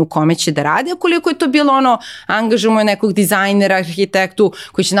okruženje u kome će da rade, a koliko je to bilo angažujemo nekog dizajnera, arhitektu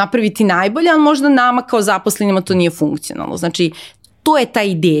koji će napraviti najbolje, ali možda nama kao zaposlenima to nije funkcionalno. Znači, to je ta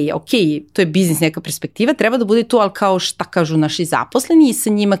ideja, ok, to je biznis, neka perspektiva, treba da bude to, ali kao šta kažu naši zaposleni i sa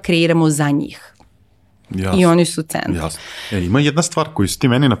njima kreiramo za njih. Jasno. I oni su centar. Jasno. Ima jedna stvar koju si ti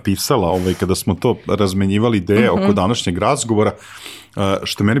meni napisala kada smo to razmenjivali ideje oko današnjeg razgovora,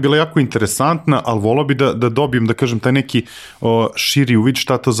 što je meni bila jako interesantna, ali volao bi da dobijem, da kažem, taj neki širi uvid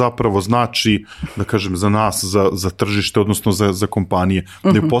šta to zapravo znači, da kažem, za nas, za tržište, odnosno za kompanije. Da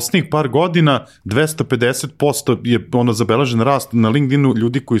je u poslednjih par godina 250% je zabeležen rast na LinkedInu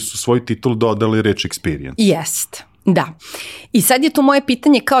ljudi koji su svoj titul dodali reč experience. Jest. Da. I sad je to moje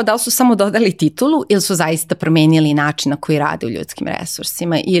pitanje kao da li su samo dodali titulu ili su zaista promenili način na koji rade u ljudskim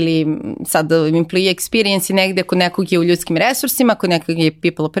resursima ili sad employee experience je negde, kod nekog je u ljudskim resursima, kod nekog je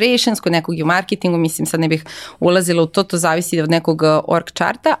people operations, kod nekog je u marketingu, mislim sad ne bih ulazila u to zavisi od nekog org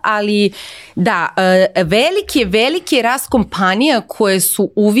charta, ali da, veliki rast kompanija koje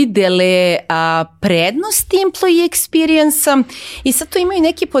su uvidele prednosti employee experience-a i sad to imaju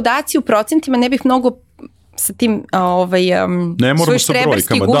neki podaci u procentima, ne bih mnogo sa tim svoj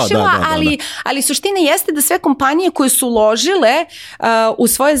štreberski gušila, ali suština jeste da sve kompanije koje su uložile u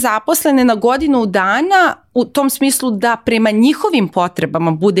svoje zaposlene na godinu dana, u tom smislu da prema njihovim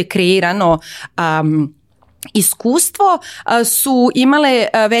potrebama bude kreirano iskustvo, su imale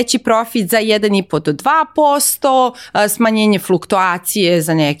veći profit za 1,5 do 2%, smanjenje fluktuacije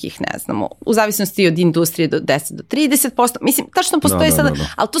za nekih, ne znamo, u zavisnosti od industrije do 10 do 30%. Mislim, tačno postoje sada,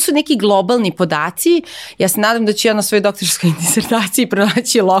 ali to su neki globalni podaci. Ja se nadam da ću ja na svojoj doktorskoj disertaciji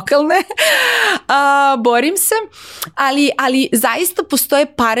pronaći lokalne. Borim se. Ali zaista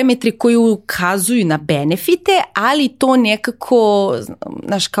postoje parametri koji ukazuju na benefite, ali to nekako,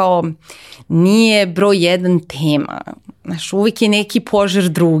 znaš, kao nije broj 1 tema. Znaš, uvijek je neki požar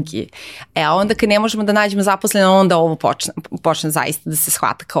drugi. A onda kad ne možemo da nađemo zaposleno, onda ovo počne zaista da se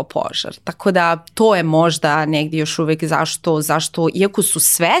shvata kao požar. Tako da to je možda negdje još uvijek zašto iako su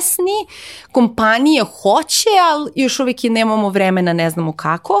svesni, kompanije hoće, ali još uvijek nemamo vremena, ne znamo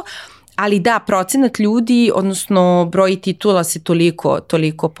kako. Ali da, procenat ljudi, odnosno broj titula se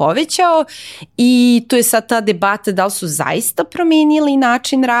toliko povećao i to je sad ta debata da li su zaista promenili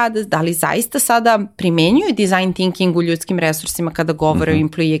način rada, da li zaista sada primenjuju design thinking u ljudskim resursima kada govore o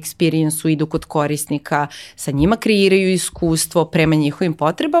employee experience-u, idu kod korisnika, sa njima kreiraju iskustvo prema njihovim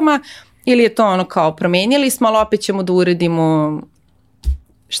potrebama ili je to kao promenili smo, ali opet ćemo da uredimo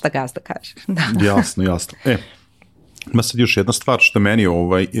šta gazda kaže. Da. Jasno. Ima sad još jedna stvar što je meni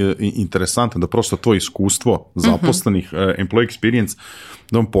interesantno, da prosto to iskustvo zaposlenih, employee experience,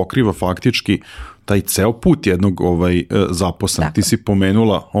 da on pokriva faktički taj ceo put jednog zaposlenog. Ti si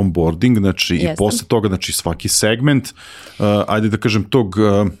pomenula onboarding, znači i posle toga, znači svaki segment, ajde da kažem tog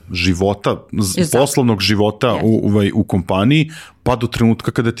života, poslovnog života u kompaniji, pa do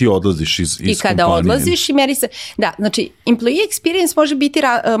trenutka kada ti odlaziš iz kompanije. I kada odlaziš i meri se, da, znači employee experience može biti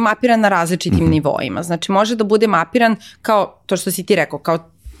mapiran na različitim nivoima, znači može da bude mapiran kao to što si ti rekao,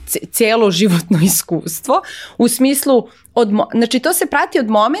 kao cijelo životno iskustvo, u smislu, znači to se prati od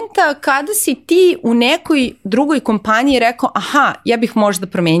momenta kada si ti u nekoj drugoj kompaniji rekao, aha, ja bih možda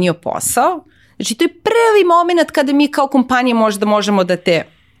promenio posao, znači to je prvi moment kada mi kao kompanija možda možemo da te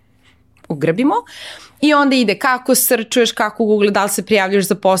ugrabimo i onda ide kako srčuješ, kako Google, da li se prijavljaš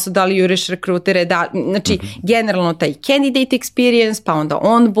za posao, da li juriš rekrutere, znači generalno taj candidate experience, pa onda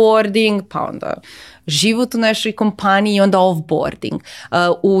onboarding, pa onda život u našoj kompaniji i onda offboarding.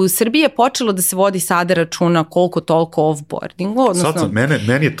 U Srbiji je počelo da se vodi sada računa koliko toliko offboardingu. Odnosno, sad,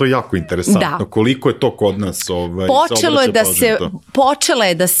 meni je to jako interesantno, koliko je to kod nas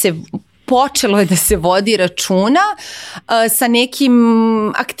počelo je da se vodi računa sa nekim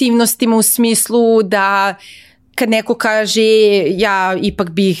aktivnostima u smislu da kad neko kaže ja ipak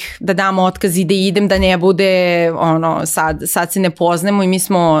bih da dam otkaz i da idem, da ne bude sad se ne poznamo i mi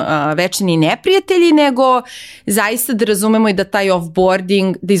smo večni neprijatelji, nego zaista da razumemo i da taj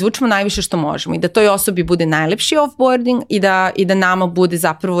offboarding, da izvučemo najviše što možemo i da toj osobi bude najlepši offboarding i da nama bude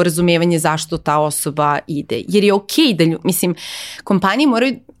zapravo razumevanje zašto ta osoba ide. Jer je okej da, mislim, kompanije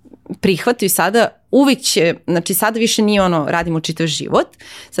moraju prihvataju sada, uvijek će, znači sada više nije radimo čitav život,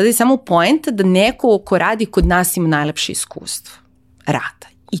 sada je samo poenta da neko ko radi kod nas ima najlepše iskustvo rada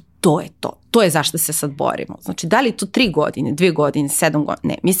i to je to. To je zašto se sad borimo. Znači, da li to 3 godine, 2 godine, 7 godina?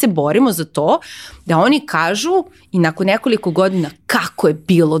 Ne, mi se borimo za to da oni kažu i nakon nekoliko godina kako kako je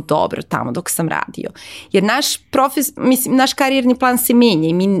bilo dobro tamo dok sam radio. Jer naš karijerni plan se menja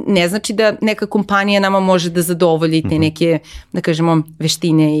i mi ne znači da neka kompanija nama može da zadovolji te neke, da kažemo,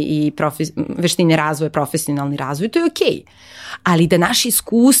 veštine i veštine razvoja, profesionalni razvoj, to je okej. Ali da naše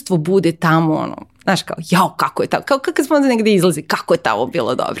iskustvo bude tamo znaš kao, kako je tamo, kao kad smo onda negde izlazi, kako je tamo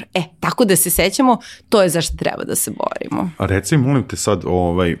bilo dobro. Tako da se sećamo, to je zašto treba da se borimo. A reci, molim te sad,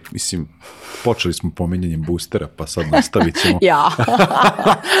 mislim, počeli smo pominjanjem boostera, pa sad nastavit ćemo.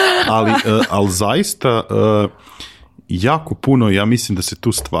 ali zaista jako puno, ja mislim da se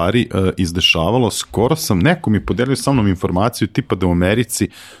tu stvari izdešavalo. Skoro sam, neko mi podelio sa mnom informaciju tipa da u Americi,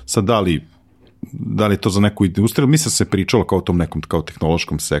 sad da li je to za neku industriju, mislim da se pričalo kao o tom nekom kao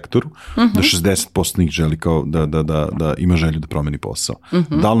tehnološkom sektoru, da 60% njih želi kao da ima želju da promeni posao.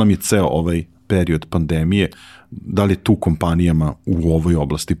 Da li nam je ceo ovaj period pandemije, da li je tu kompanijama u ovoj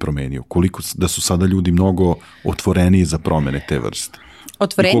oblasti promenio? Koliko da su sada ljudi mnogo otvoreniji za promene te vrste?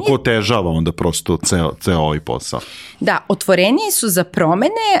 I koliko otežava onda prosto ceo ovaj posao? Da, otvoreniji su za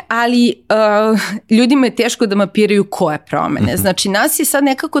promene, ali ljudima je teško da mapiraju koje promene. Znači, nas je sad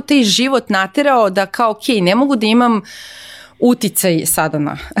nekako taj život naterao da kao, ne mogu da imam uticaj sada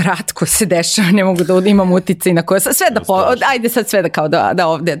na rat koji se dešava, ne mogu da imam uticaj na koje, ajde sad sve da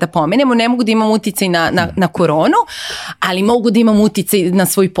ovde da pomenemo, ne mogu da imam uticaj na koronu, ali mogu da imam uticaj na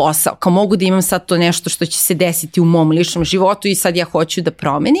svoj posao, kao mogu da imam sad to nešto što će se desiti u mom ličnom životu i sad ja hoću da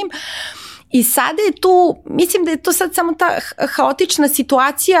promenim. I sada je tu, mislim da je to sad samo ta haotična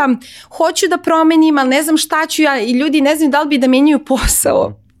situacija, hoću da promenim, ali ne znam šta ću ja i ljudi ne znam da li bi da menjaju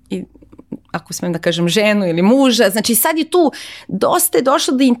posao. Ako smem da kažem ženu ili muža, znači sad je tu dosta je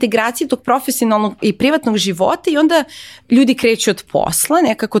došlo do integracije tog profesionalnog i privatnog života i onda ljudi kreću od posla,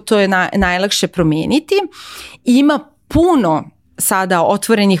 nekako to je najlakše promeniti. Ima puno sada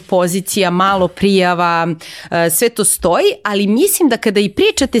otvorenih pozicija, malo prijava, sve to stoji, ali mislim da kada i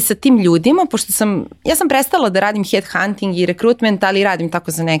pričate sa tim ljudima, pošto ja sam prestala da radim headhunting i rekrutment, ali radim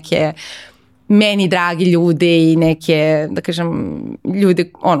tako za neke meni dragi ljude i neke, da kažem,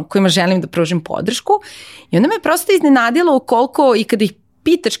 ljude kojima želim da pružim podršku. I onda me prosto iznenadilo koliko i kada ih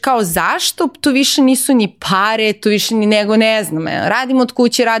pitaš kao zašto, to više nisu ni pare, to više ni nego ne znam. Radim od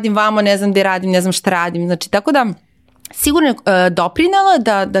kuće, radim vamo, ne znam gde radim, ne znam šta radim. Znači, tako da sigurno je doprinela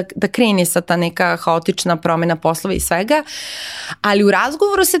da krene sa ta neka haotična promena poslova i svega, ali u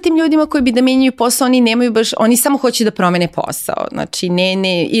razgovoru sa tim ljudima koji bi da menjaju posao, oni nemaju baš, oni samo hoće da promene posao, znači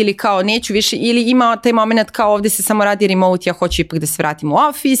ne, ili kao neću više, ili ima taj moment kao ovde se samo radi remote, ja hoću ipak da se vratim u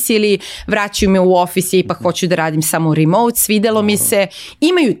office, ili vraćaju me u office, ja ipak hoću da radim samo remote, svidelo mi se,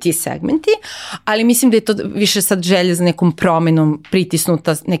 imaju ti segmenti, ali mislim da je to više sad želja za nekom promenom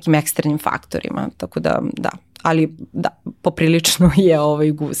pritisnuta nekim eksternim faktorima, tako da, ali da, poprilično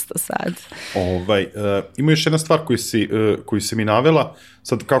je gusto sad. Ima još jedna stvar koju si mi navela,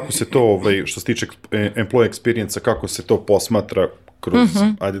 sad kako se to, što se tiče employee experience-a, kako se to posmatra kroz,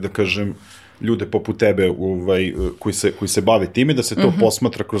 ajde da kažem, ljude poput tebe koji se bave time, da se to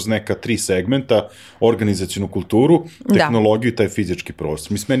posmatra kroz neka 3 segmenta, organizacijnu kulturu, tehnologiju i taj fizički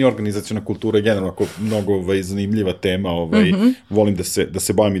prostor. Mislim, meni organizacijna kultura je generalno mnogo zanimljiva tema, volim da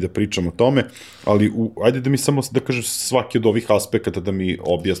se bavim i da pričam o tome, ali ajde da mi samo, da kažem, svaki od ovih aspekata da mi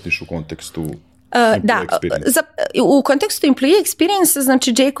objasniš u kontekstu u kontekstu employee experience,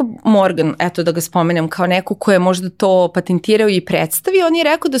 znači Jacob Morgan, eto da ga spomenem kao neko ko je možda to patentirao i predstavio, on je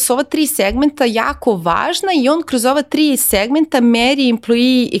rekao da su ova 3 segmenta jako važna i on kroz ova 3 segmenta meri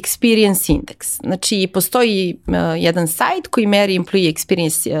employee experience index. Znači postoji jedan sajt koji meri employee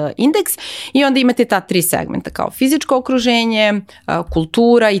experience index i onda imate ta 3 segmenta kao fizičko okruženje,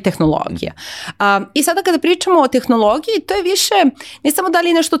 kultura i tehnologija. I sada kada pričamo o tehnologiji, to je više ne samo da li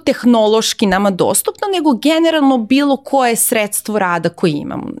je nešto tehnološki nama dostupno, nego generalno bilo koje sredstvo rada koje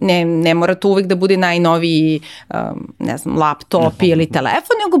imamo. Ne mora to uvijek da bude najnoviji, ne znam, laptop ili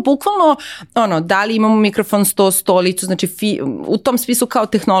telefon, nego bukvalno da li imamo mikrofon, stolicu, znači u tom smislu kao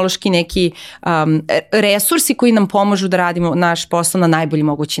tehnološki neki resursi koji nam pomažu da radimo naš posao na najbolji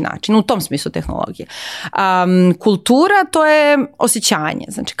mogući način. U tom smislu tehnologije. Kultura, to je osjećanje,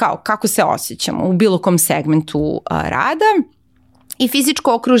 znači kako se osjećamo u bilo kom segmentu rada. I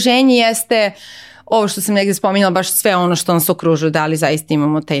fizičko okruženje jeste ovo što sam negdje spominjala, baš sve ono što nas okružuje, da li zaista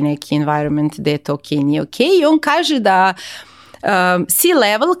imamo taj neki environment gde je to ok, nije ok. I on kaže da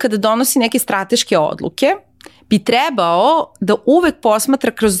C-level kada donosi neke strateške odluke bi trebao da uvek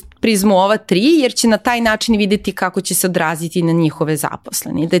posmatra kroz prizmu ova 3, jer će na taj način vidjeti kako će se odraziti na njihove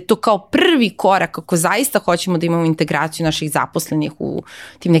zaposlene. Da je to kao prvi korak ako zaista hoćemo da imamo integraciju naših zaposlenih u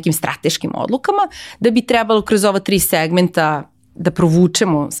tim nekim strateškim odlukama, da bi trebalo kroz ova 3 segmenta da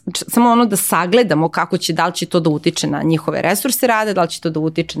provučemo, samo ono da sagledamo kako će, da li će to da utiče na njihove resurse rada, da li će to da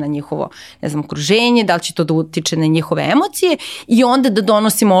utiče na njihovo, ne znam, okruženje, da li će to da utiče na njihove emocije i onda da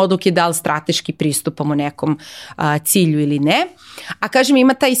donosimo odluke da li strateški pristupamo nekom cilju ili ne. A kažem,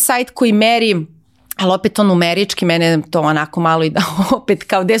 ima taj sajt koji meri, ali opet to numerički, mene to onako malo i da opet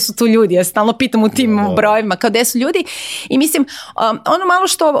kao gde su tu ljudi, ja stalno pitam u tim brojima kao gde su ljudi i mislim ono malo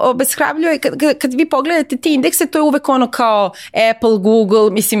što obeshrabljuje kad vi pogledate ti indekse, to je uvek ono kao Apple,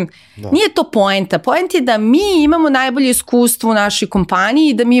 Google, mislim nije to poenta, poenta je da mi imamo najbolje iskustvo u našoj kompaniji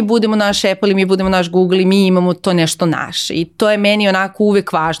i da mi budemo naš Apple i mi budemo naš Google i mi imamo to nešto naše i to je meni onako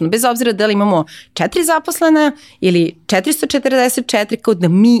uvek važno, bez obzira da li imamo 4 zaposlena ili 444, kao da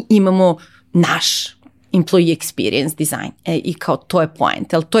mi imamo naš employee experience design i kao to je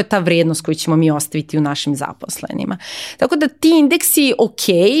point, ali to je ta vrednost koju ćemo mi ostaviti u našim zaposlenima. Tako da ti indeksi,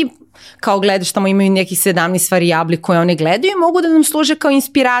 kao gledaš tamo imaju nekih 17 varijabli koje one gledaju i mogu da nam služe kao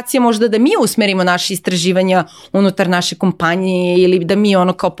inspiracija možda da mi usmerimo naše istraživanja unutar naše kompanije ili da mi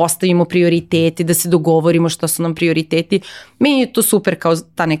ono kao postavimo prioriteti, da se dogovorimo što su nam prioriteti. Meni je to super kao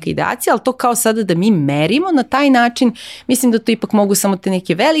ta neka ideacija, ali to kao sada da mi merimo na taj način, mislim da to ipak mogu samo te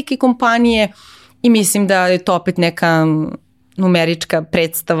neke velike kompanije i mislim da je to opet neka numerička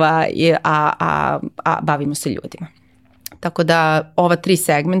predstava, a bavimo se ljudima. Tako da ova 3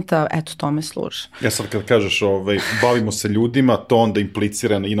 segmenta, eto, tome služe. Ja sad kad kažeš bavimo se ljudima, to onda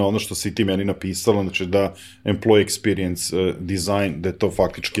implicira i na ono što si ti meni napisala, znači da employee experience design, da je to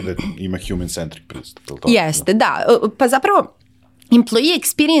faktički da ima human-centric pristup. Jeste, da. Pa zapravo employee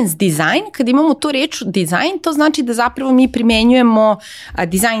experience design, kad imamo tu reč design, to znači da zapravo mi primenjujemo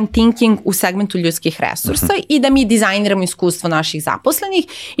design thinking u segmentu ljudskih resursa i da mi dizajniramo iskustvo naših zaposlenih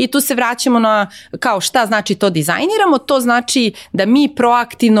i tu se vraćamo na kao šta znači to dizajniramo, to znači da mi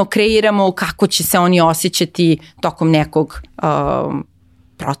proaktivno kreiramo kako će se oni osjećati tokom nekog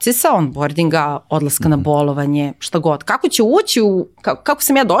procesa, onboardinga, odlaska na bolovanje, šta god. Kako će ući kako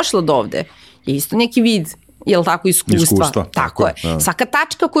sam ja došla do ovde? Je isto neki vid jel tako, iskustva. Tako je. Da. Svaka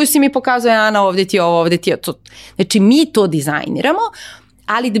tačka koju si mi pokazuje, Ana, ovde ti je ovo, ovde ti je to. Znači, mi to dizajniramo,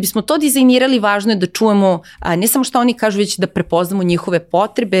 ali da bismo to dizajnirali, važno je da čujemo ne samo što oni kažu, već da prepoznamo njihove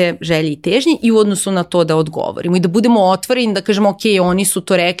potrebe, želje i težnje i u odnosu na to da odgovorimo i da budemo otvoreni, da kažemo, ok, oni su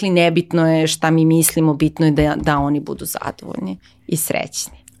to rekli, nebitno je šta mi mislimo, bitno je da oni budu zadovoljni i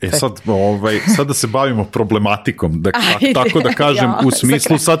srećni. Sad da se bavimo problematikom, tako da kažem, u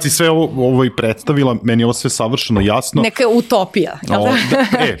smislu, sad si sve ovo i predstavila, meni je ovo sve savršeno jasno. Neka utopija.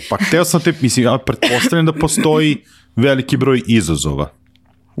 Pa hteo sam mislim, ja pretpostavljam da postoji veliki broj izazova,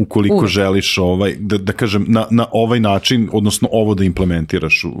 ukoliko želiš, da kažem, na ovaj način, odnosno ovo da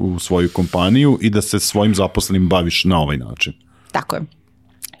implementiraš u svoju kompaniju i da se svojim zaposlenim baviš na ovaj način. Tako je.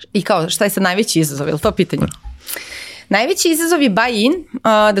 I kao, šta je sad najveći izazov, je li to pitanje? Najveći izazov je buy-in,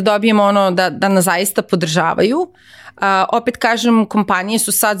 da dobijemo ono da nas zaista podržavaju. Opet kažem, kompanije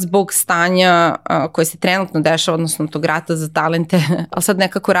su sad zbog stanja koje se trenutno dešava, odnosno tog rata za talente, ali sad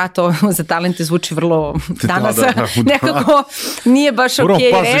nekako rat za talente zvuči vrlo danas, nekako nije baš ok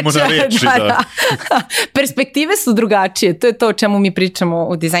reći. Perspektive su drugačije, to je to o čemu mi pričamo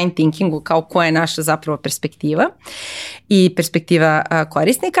u design thinkingu, kao koja je naša zapravo perspektiva i perspektiva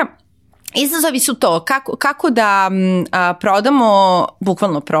korisnika. Izazovi su to kako da prodamo,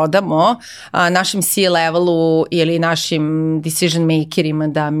 bukvalno prodamo našim C-levelu ili našim decision makerima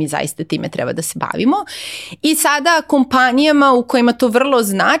da mi zaista time treba da se bavimo. I sada kompanijama u kojima to vrlo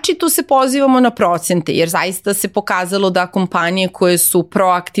znači, tu se pozivamo na procente, jer zaista se pokazalo da kompanije koje su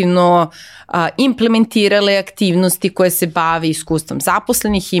proaktivno implementirale aktivnosti koje se bave iskustvom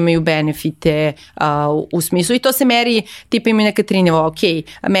zaposlenih imaju benefite u smislu, i to se meri, tipa imaju neka 3 nivoa, ok,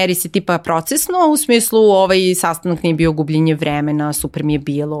 meri se tipa procesno, u smislu ovaj sastanak nije bio gubljenje vremena, super mi je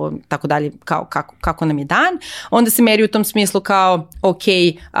bilo, tako dalje, kako nam je dan, onda se meri u tom smislu kao, ok,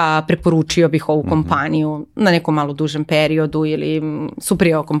 preporučio bih ovu kompaniju na nekom malo dužem periodu ili super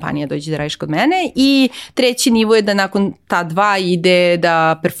je ova kompanija, dođi da radiš kod mene, i treći nivo je da nakon ta 2 ide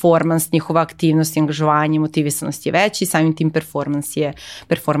da performans, njihova aktivnost i angažovanje, motivisanost je veći, samim tim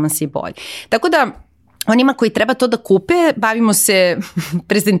performans je bolji. Tako da onima koji treba to da kupe, bavimo se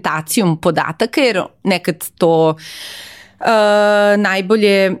prezentacijom podataka, jer nekad to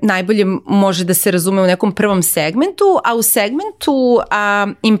najbolje može da se razume u nekom prvom segmentu, a u segmentu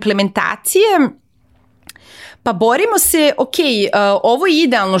implementacije Pa borimo se, ovo je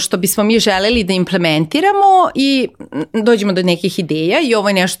idealno što bismo mi želeli da implementiramo i dođemo do nekih ideja i ovo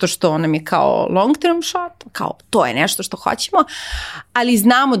je nešto što nam je kao long term shot, kao to je nešto što hoćemo, ali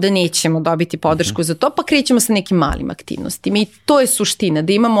znamo da nećemo dobiti podršku za to, pa krećemo sa nekim malim aktivnostima i to je suština,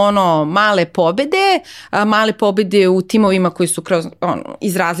 da imamo male pobede u timovima koji su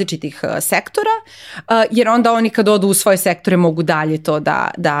iz različitih sektora, jer onda oni kad odu u svoje sektore mogu dalje to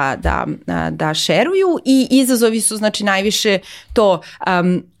da šeruju i izazovi su znači najviše to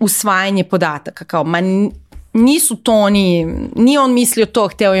usvajanje podataka, kao nisu to oni, nije on mislio to,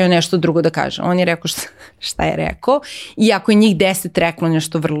 hteo je nešto drugo da kaže. On je rekao šta je rekao i ako je njih 10 reklo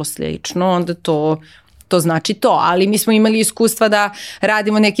nešto vrlo slično, onda to znači to, ali mi smo imali iskustva da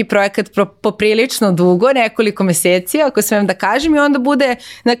radimo neki projekat poprilično dugo, nekoliko meseci, ako smem da kažem, i onda bude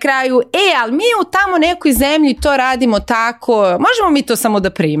na kraju, ali mi u tamo nekoj zemlji to radimo tako, možemo mi to samo da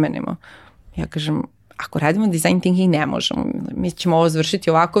primenimo. Ja kažem, ako radimo design thinking ne možemo, mi ćemo ovo završiti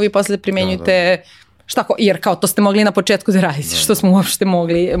ovako, vi posle primenjujete jer kao to ste mogli na početku da radite, što smo uopšte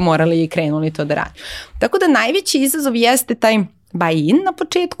morali i krenuli to da radimo. Tako da najveći izazov jeste taj buy-in na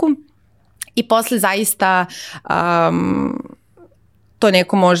početku i posle zaista to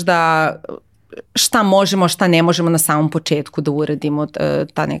neko možda šta možemo, šta ne možemo na samom početku da uradimo,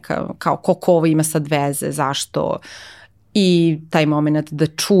 ta neka kao koliko ovo ima sad veze, zašto i taj moment da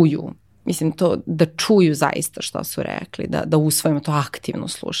čuju. Mislim, to da čuju zaista što su rekli, da usvojimo to aktivno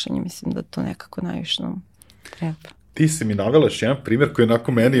slušanje, mislim da to nekako najviše nam treba. Ti si mi navela još jedan primjer koji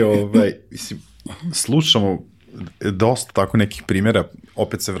onako meni, mislim, slušamo dosta tako nekih primjera,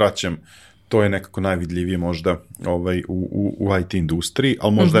 opet se vraćam, to je nekako najvidljivije možda u IT industriji,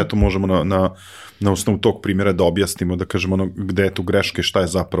 ali možda eto možemo na osnovu tog primjera da objasnimo, da kažemo gde je tu greške, šta je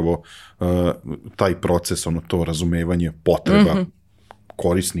zapravo taj proces, to razumevanje potreba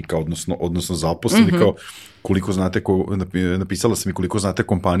korisnika, odnosno zaposlenika, kao koliko znate, napisala sam i koliko znate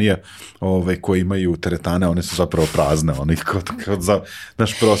kompanije koje imaju teretane, one su zapravo prazne,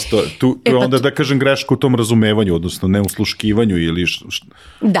 znaš, prosto, tu je onda da kažem greška u tom razumevanju, odnosno neusluškivanju ili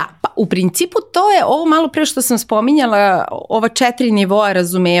Da, pa u principu to je ovo malo pre što sam spominjala, ova 4 nivoa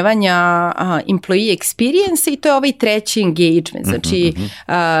razumevanja employee experience i to je ovaj treći engagement, znači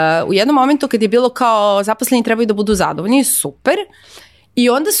u jednom momentu kad je bilo kao zaposleni trebaju da budu zadovoljni, super. I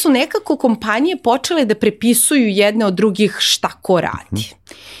onda su nekako kompanije počele da prepisuju jedne od drugih šta ko radi.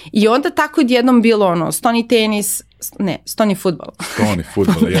 I onda tako jednom bilo stoni tenis, stoni fudbal. Stoni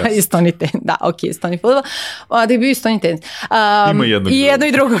fudbal, jes. Da, i stoni tenis, da, stoni fudbal. Da je bio i stoni tenis. Ima jedno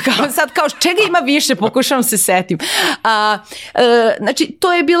i drugo. Sad kao čega ima više, pokušavam se setim. Znači,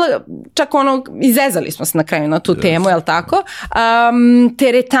 to je bilo, čak izezali smo se na kraju na tu temu, jel tako?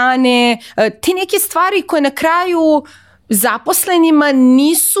 Teretane, te neke stvari koje na kraju zaposlenima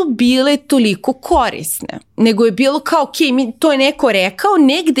nisu bile toliko korisne, nego je bilo kao, to je neko rekao,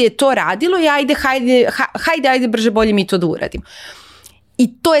 negde je to radilo i ajde brže bolje mi to da uradimo.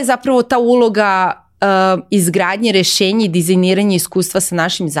 I to je zapravo ta uloga izgradnje rešenja i dizajniranja iskustva sa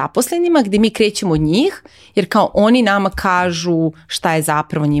našim zaposlenima, gde mi krećemo od njih, jer kao oni nama kažu šta je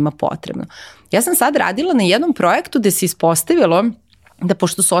zapravo njima potrebno. Ja sam sad radila na jednom projektu gde se ispostavilo da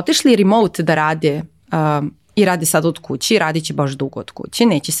pošto su otišli remote da rade i rade sad od kući, radit će baš dugo od kući,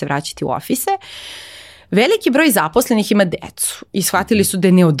 neće se vraćati u ofise, veliki broj zaposlenih ima decu i shvatili su da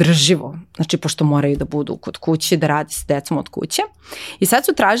je neodrživo, znači pošto moraju da budu kod kuće, da rade s decom od kuće. I sad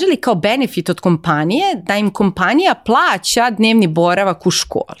su tražili kao benefit od kompanije da im kompanija plaća dnevni boravak u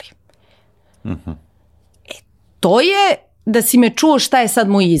školi. To je, da si me čuo šta je sad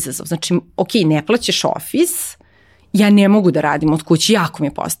moj izazov. Znači, ne plaćaš ofis, ja ne mogu da radim od kući, jako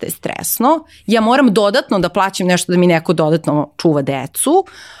mi postaje stresno, ja moram dodatno da plaćam nešto da mi neko dodatno čuva decu,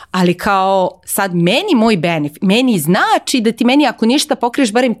 ali kao sad moj benefit, meni znači da ti meni ako ništa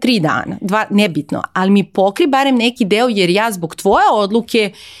pokriješ barem 3 dana, 2, nebitno, ali mi pokri barem neki deo jer ja zbog tvoje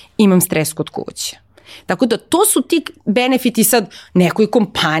odluke imam stres kod kuće. Tako da to su ti benefiti sad nekoj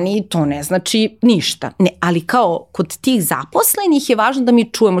kompaniji, to ne znači ništa. Ne, ali kao kod tih zaposlenih je važno da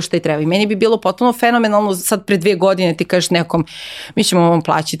mi čujemo šta je treba. I meni bi bilo potpuno fenomenalno sad pre 2 godine ti kažeš nekom, mi ćemo vam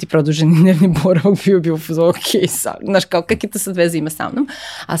plaćati produženi dnevni boravak, bio znaš kao kakve to sad veze ima sa mnom.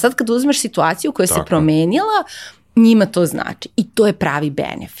 A sad kad uzmeš situaciju koja se promenila, njima to znači. I to je pravi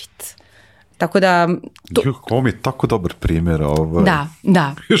benefit. Tako da... Ovo mi je tako dobar primjer.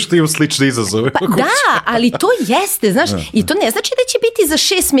 Da. Još ti imam slične izazove. Pa, da, ali to jeste, znaš, i to ne znači da će biti za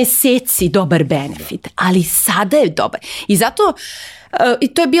 6 meseci dobar benefit, ali sada je dobar. I zato,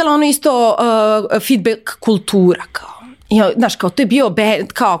 i to je bilo isto feedback kultura kao. Znaš, kao to je bio,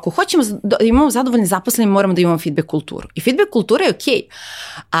 kao ako hoćemo da imamo zadovoljne zaposlene, moramo da imamo feedback kulturu. I feedback kultura je okej,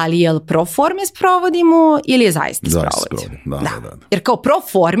 ali je li pro forme sprovodimo ili je zaista sprovodimo? Da. Jer kao pro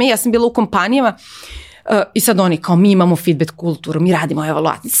forme, ja sam bila u kompanijama i sad oni kao mi imamo feedback kulturu, mi radimo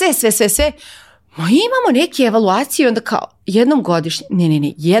evaluaciju, sve. Ma imamo neke evaluacije i onda kao jednom godišnje,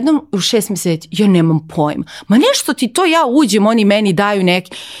 ne, jednom u 6 mjeseci, ja nemam pojma. Ma nešto ti to ja uđem, oni meni daju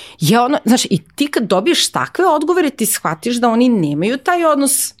neki. Znaš, i ti kad dobiješ takve odgovore, ti shvatiš da oni nemaju taj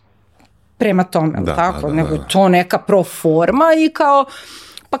odnos prema tome, nego je to neka proforma i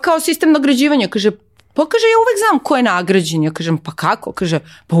kao sistem nagrađivanja. Kaže, ja uvek znam ko je nagrađen. Ja kažem, pa kako? Kaže,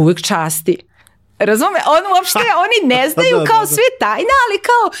 pa uvek časti. Razume, oni ne znaju kao sve tajne, ali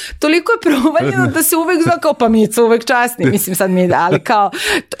kao toliko je provaljeno da se uvek zna kao pa Mica uvek časni, mislim sad mi da, ali kao,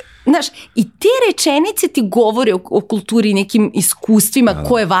 znaš, i te rečenice ti govore o kulturi, nekim iskustvima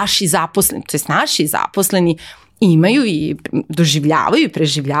koje vaši zaposleni, to jest naši zaposleni imaju i doživljavaju i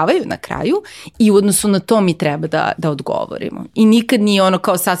preživljavaju na kraju i u odnosu na to mi treba da odgovorimo. I nikad nije ono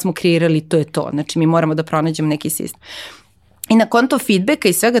kao sad smo kreirali, to je to, znači mi moramo da pronađemo neki sistem. I na konto feedbacka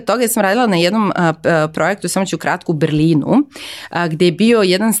i svega toga ja sam radila na jednom projektu, samo ću kratko, u Berlinu, gde je bio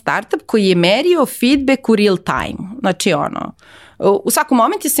jedan startup koji je merio feedback u real time. Znači u svakom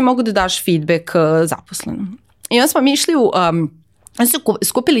momentu si mogu da daš feedback zaposlenom. I onda smo mi išli oni su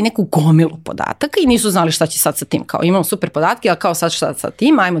skupili neku gomilu podataka i nisu znali šta će sad sa tim. Kao imamo super podatke, ali kao sad šta sa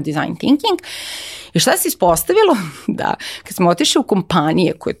tim, ajmo design thinking. I šta se ispostavilo? Da, kad smo otišli u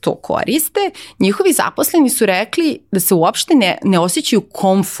kompanije koje to koriste, njihovi zaposleni su rekli da se uopšte ne osjećaju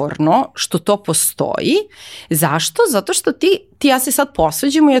komfortno što to postoji. Zašto? Zato što ti ja se sad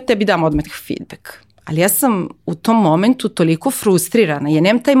posveđamo i ja tebi dam odmah feedback. Ali ja sam u tom momentu toliko frustrirana. Ja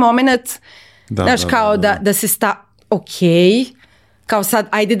nemam taj moment, da se kao sad,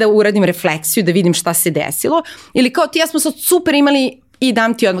 ajde da uradim refleksiju, da vidim šta se desilo, ili kao ti ja smo sad super imali i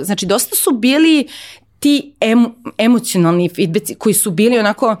dam ti odmah. Znači, dosta su bili ti emocionalni feedbacki koji su bili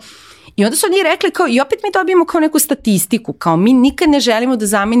onako, i onda su oni rekli kao, i opet mi dobijemo kao neku statistiku, kao mi nikad ne želimo da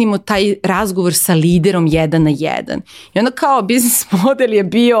zamenimo taj razgovor sa liderom 1 na 1. I onda kao biznis model je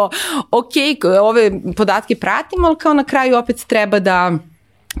bio, ove podatke pratimo, ali kao na kraju opet treba da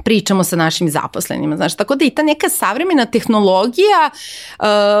pričamo sa našim zaposlenima, znaš, tako da i ta neka savremena tehnologija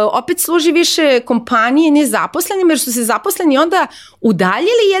opet služi više kompanije nezaposlenima, jer su se zaposleni onda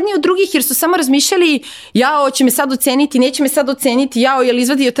udaljili jedni od drugih, jer su samo razmišljali, će me sad oceniti, neće me sad oceniti, jel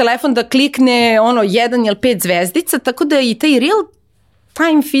izvadio telefon da klikne 1 ili 5 zvezdica, tako da i taj real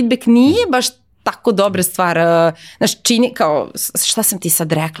time feedback nije baš tako dobra stvar, znaš, čini kao, šta sam ti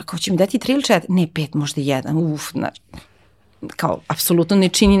sad rekla, kao će mi dati 3 ili 4, ne 5, možda 1, znaš, kao apsolutno ne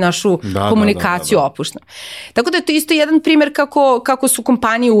čini našu komunikaciju opuštenom. Tako da je to isto jedan primjer kako su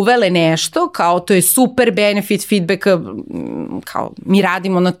kompanije uvele nešto, kao to je super benefit feedback, kao mi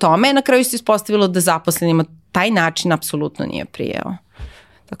radimo na tome, na kraju se ispostavilo da zaposlenima taj način apsolutno nije prijeo.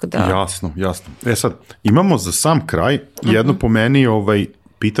 Tako da... Jasno. Sad, imamo za sam kraj jedno po meni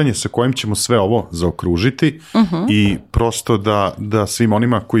pitanje sa kojim ćemo sve ovo zaokružiti i prosto da svim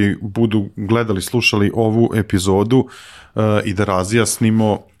onima koji budu gledali, slušali ovu epizodu i da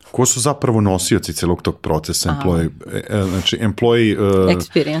razjasnimo ko su zapravo nosioci celog tog procesa employee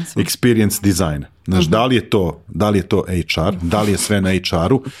experience design. Znaš, da li je to HR, da li je sve na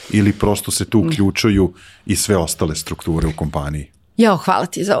HR-u ili prosto se tu uključuju i sve ostale strukture u kompaniji? Hvala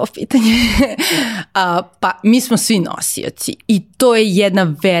ti za ovo pitanje. Pa mi smo svi nosioci i to je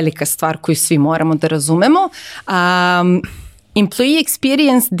jedna velika stvar koju svi moramo da razumemo. Employee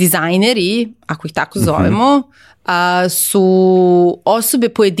experience dizajneri, ako ih tako zovemo, su osobe,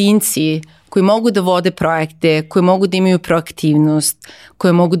 pojedinci koji mogu da vode projekte, koji mogu da imaju proaktivnost,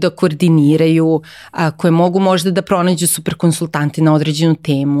 koje mogu da koordiniraju, koje mogu možda da pronađu super konsultante na određenu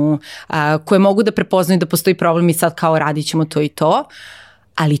temu, koje mogu da prepoznaju da postoji problem i sad kao radit ćemo to i to,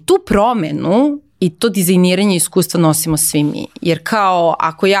 ali tu promenu i to dizajniranje iskustva nosimo svi mi. Jer kao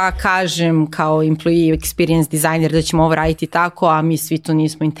ako ja kažem kao employee experience designer da ćemo ovo raditi tako, a mi svi to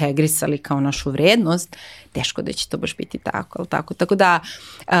nismo integrisali kao našu vrednost, teško da će to baš biti tako. Tako da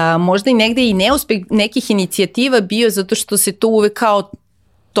možda i negde i neuspeh nekih inicijativa bio zato što se to uvek kao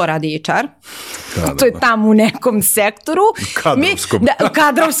to radi HR, to je tamo u nekom sektoru.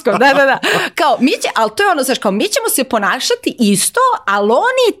 Kadrovskom, da. Kao, ali to je ono, znaš, kao mi ćemo se ponašati isto, ali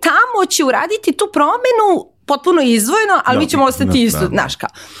oni tamo će uraditi tu promenu potpuno izdvojeno, ali mi ćemo ostati isto, znaš kao.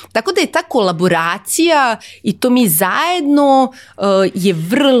 Tako da je ta kolaboracija i to mi zajedno je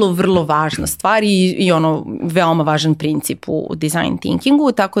vrlo, vrlo važna stvar i veoma važan princip u design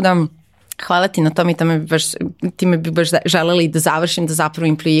thinkingu, tako da Hvala ti na tom i time bi baš želela i da završim da zapravo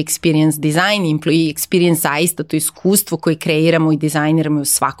employee experience design i employee experience zaista to iskustvo koje kreiramo i dizajniramo u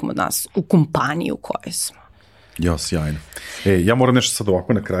svakom od nas, u kompaniji u kojoj smo. Jo, sjajno. Ja moram nešto sad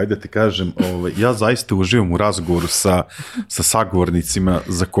ovako na kraju da ti kažem, ja zaista uživam u razgovoru sa sagovornicima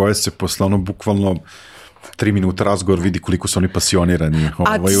za koje se posle ono bukvalno 3 minuta razgovor vidi koliko su oni pasionirani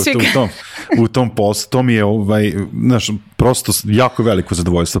u tom poslu. To mi je prosto jako veliko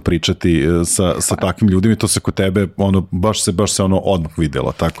zadovoljstvo pričati sa takvim ljudima i to se kod tebe baš se odmah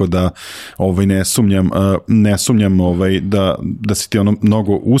videlo, tako da ne sumnjam da si ti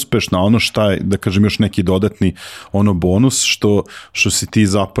mnogo uspešna, šta je, da kažem, još neki dodatni bonus što si ti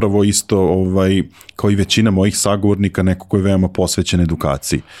zapravo isto kao i većina mojih sagovornika neko ko je veoma posvećen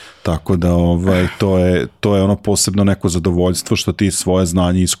edukaciji. Tako da to je posebno neko zadovoljstvo što ti svoje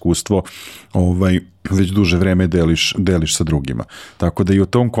znanje i iskustvo već duže vreme deliš sa drugima. Tako da i u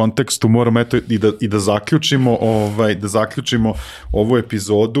tom kontekstu moram da zaključimo ovu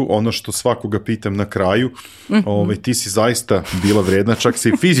epizodu, ono što svakoga pitam na kraju, ti si zaista bila vredna, čak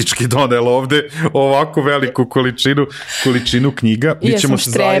si fizički donela ovde ovako veliku količinu knjiga.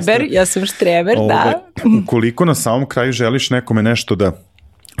 Ja sam štreber, da. Ukoliko na samom kraju želiš nekome nešto da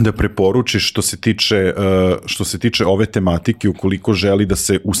preporučiš što se tiče ove tematike, ukoliko želi da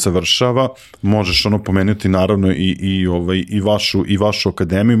se usavršava, možeš pomenuti naravno i vašu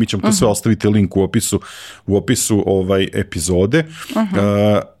akademiju, mi ćemo to sve ostaviti link u opisu epizode.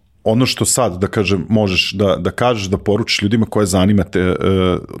 Ono što sad, da kažem, možeš da kažeš, da poručiš ljudima koje zanima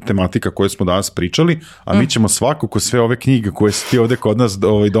tematika koje smo danas pričali, a mi ćemo svakako sve ove knjige koje si ti ovde kod nas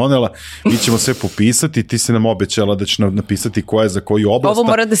donela, mi ćemo sve popisati, ti si nam obećala da će nam napisati koja je za koju oblast. Ovo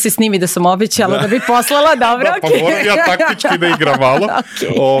mora da se snimi da sam obećala da bih poslala, dobro, Pa moram ja taktički da igram malo,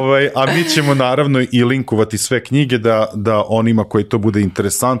 a mi ćemo naravno i linkovati sve knjige da onima koji to bude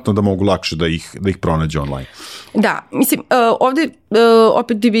interesantno da mogu lakše da ih pronađe online. Da, mislim, ovde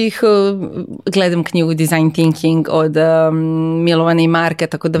opet bih gledam knjigu Design Thinking od Milovana i Marka,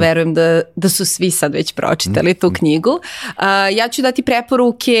 tako da verujem da su svi sad već pročitali tu knjigu. Ja ću dati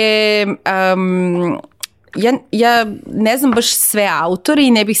preporuke, ja ne znam baš sve autore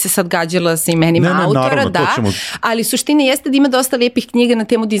i ne bih se sad gađala sa imenima autora, naravno, ali suština jeste da ima dosta lijepih knjiga na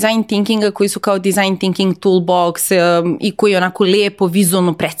temu design thinkinga koji su kao design thinking toolbox i koji onako lijepo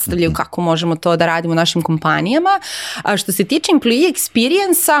vizualno predstavljaju kako možemo to da radimo u našim kompanijama. A što se tiče employee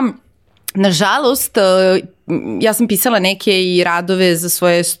experience-a, nažalost, ja sam pisala neke i radove za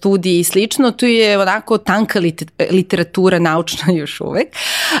svoje studije i slično, tu je onako tanka literatura naučna još uvek,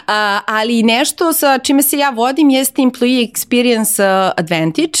 ali nešto sa čime se ja vodim jeste Employee Experience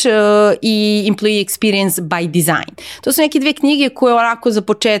Advantage i Employee Experience by Design. To su neke dve knjige koje onako za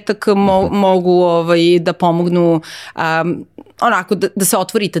početak mogu da pomognu onako da se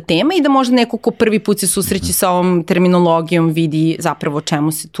otvori ta tema i da možda neko ko prvi put se susreće sa ovom terminologijom vidi zapravo o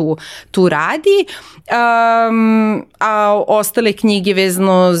čemu se tu radi. A ostale knjige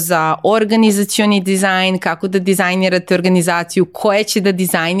vezano za organizacioni dizajn, kako da dizajnirate organizaciju, koje će da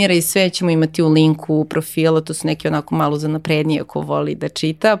dizajnira i sve ćemo imati u linku u profilu, to su neki onako malo za naprednije ko voli da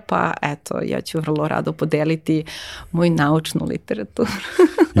čita, pa eto, ja ću vrlo rado podeliti moju naučnu literaturu.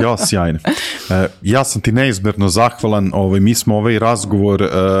 Ja, sjajno. Ja sam ti neizmerno zahvalan, mi smo ovaj razgovor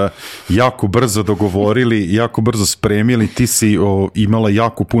jako brzo dogovorili, jako brzo spremili, ti si imala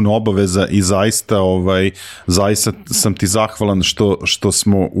jako puno obaveza i zaista sam ti zahvalan što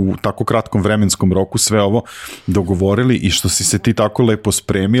smo u tako kratkom vremenskom roku sve ovo dogovorili i što si se ti tako lepo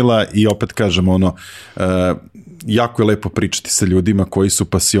spremila i opet kažem jako je lepo pričati sa ljudima koji su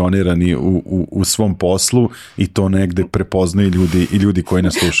pasionirani u svom poslu i to negde prepoznaju ljudi koji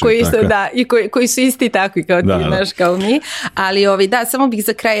nas slušaju. Koji su isti takvi kao ti, znaš, kao mi. Ali samo bih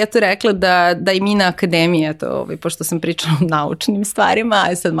za kraj to rekla da i mi na akademiji, pošto sam pričala o naučnim stvarima,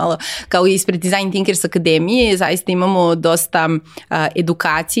 a sad malo kao ispred Design Thinkers Akademije, zaista imamo dosta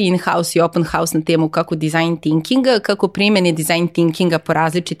edukacije in-house i open house na temu kako design thinkinga, kako primjene design thinkinga po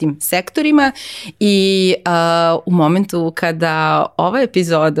različitim sektorima i u momentu kada ova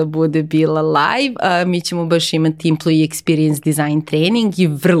epizoda bude bila live, mi ćemo baš imati Employee Experience Design Training i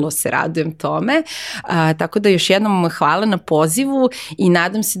vrlo se radujem tome. Tako da još jednom hvala na pozivu i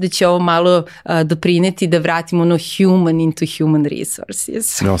nadam se da će ovo malo doprineti da vratimo human into human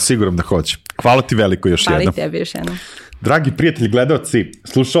resources. Ja, siguram da hoće. Hvala ti veliko još jednom. Hvala tebi još jednom. Dragi prijatelji, gledalci,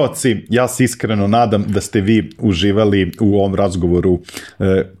 slušalci, ja se iskreno nadam da ste vi uživali u ovom razgovoru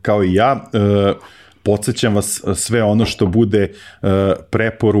kao i ja. Podsjećam vas, sve ono što bude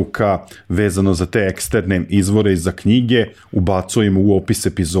preporuka vezano za te eksterne izvore i za knjige ubacujemo u opis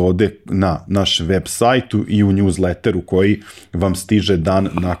epizode na naš web sajtu i u newsletteru koji vam stiže dan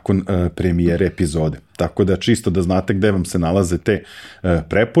nakon premijere epizode. Tako da čisto da znate gde vam se nalaze te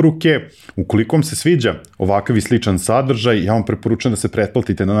preporuke. Ukoliko vam se sviđa ovakav i sličan sadržaj, ja vam preporučujem da se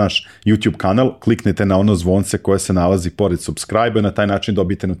pretplatite na naš YouTube kanal, kliknete na ono zvonce koje se nalazi pored subscribe, na taj način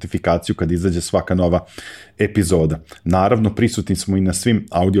dobijete notifikaciju kad izađe svaka nova epizoda. Naravno, prisutni smo i na svim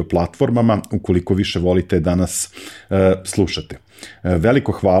audio platformama, ukoliko više volite da nas slušate.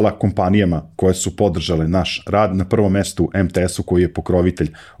 Veliko hvala kompanijama koje su podržale naš rad, na prvom mestu MTS-u koji je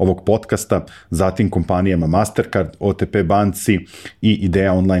pokrovitelj ovog podcasta, zatim kompanijama Mastercard, OTP banci i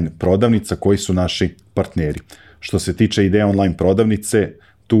Ideja online prodavnica koji su naši partneri. Što se tiče Ideja online prodavnice,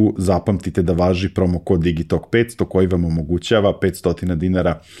 tu zapamtite da važi promo kod Digitalk 500 koji vam omogućava 500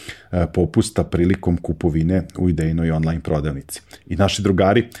 dinara popusta prilikom kupovine u idejnoj online prodavnici. I naši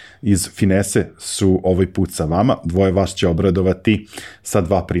drugari iz Finese su ovaj put sa vama. Dvoje vas će obradovati sa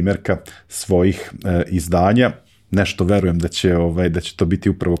 2 primjerka svojih izdanja. Nešto verujem da će to biti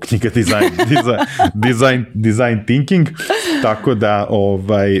upravo knjiga Design Thinking, tako da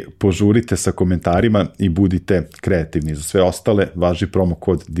požurite sa komentarima i budite kreativni. Za sve ostale važi promo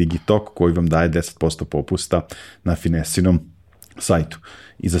kod Digitalk koji vam daje 10% popusta na Finesinom sajtu.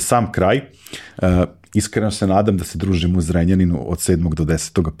 I za sam kraj, iskreno se nadam da se družimo u Zrenjaninu od 7. do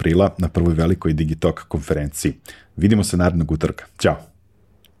 10. aprila na prvoj velikoj Digitalk konferenciji. Vidimo se narednog utorka. Ćao.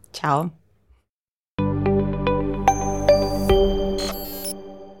 Ćao.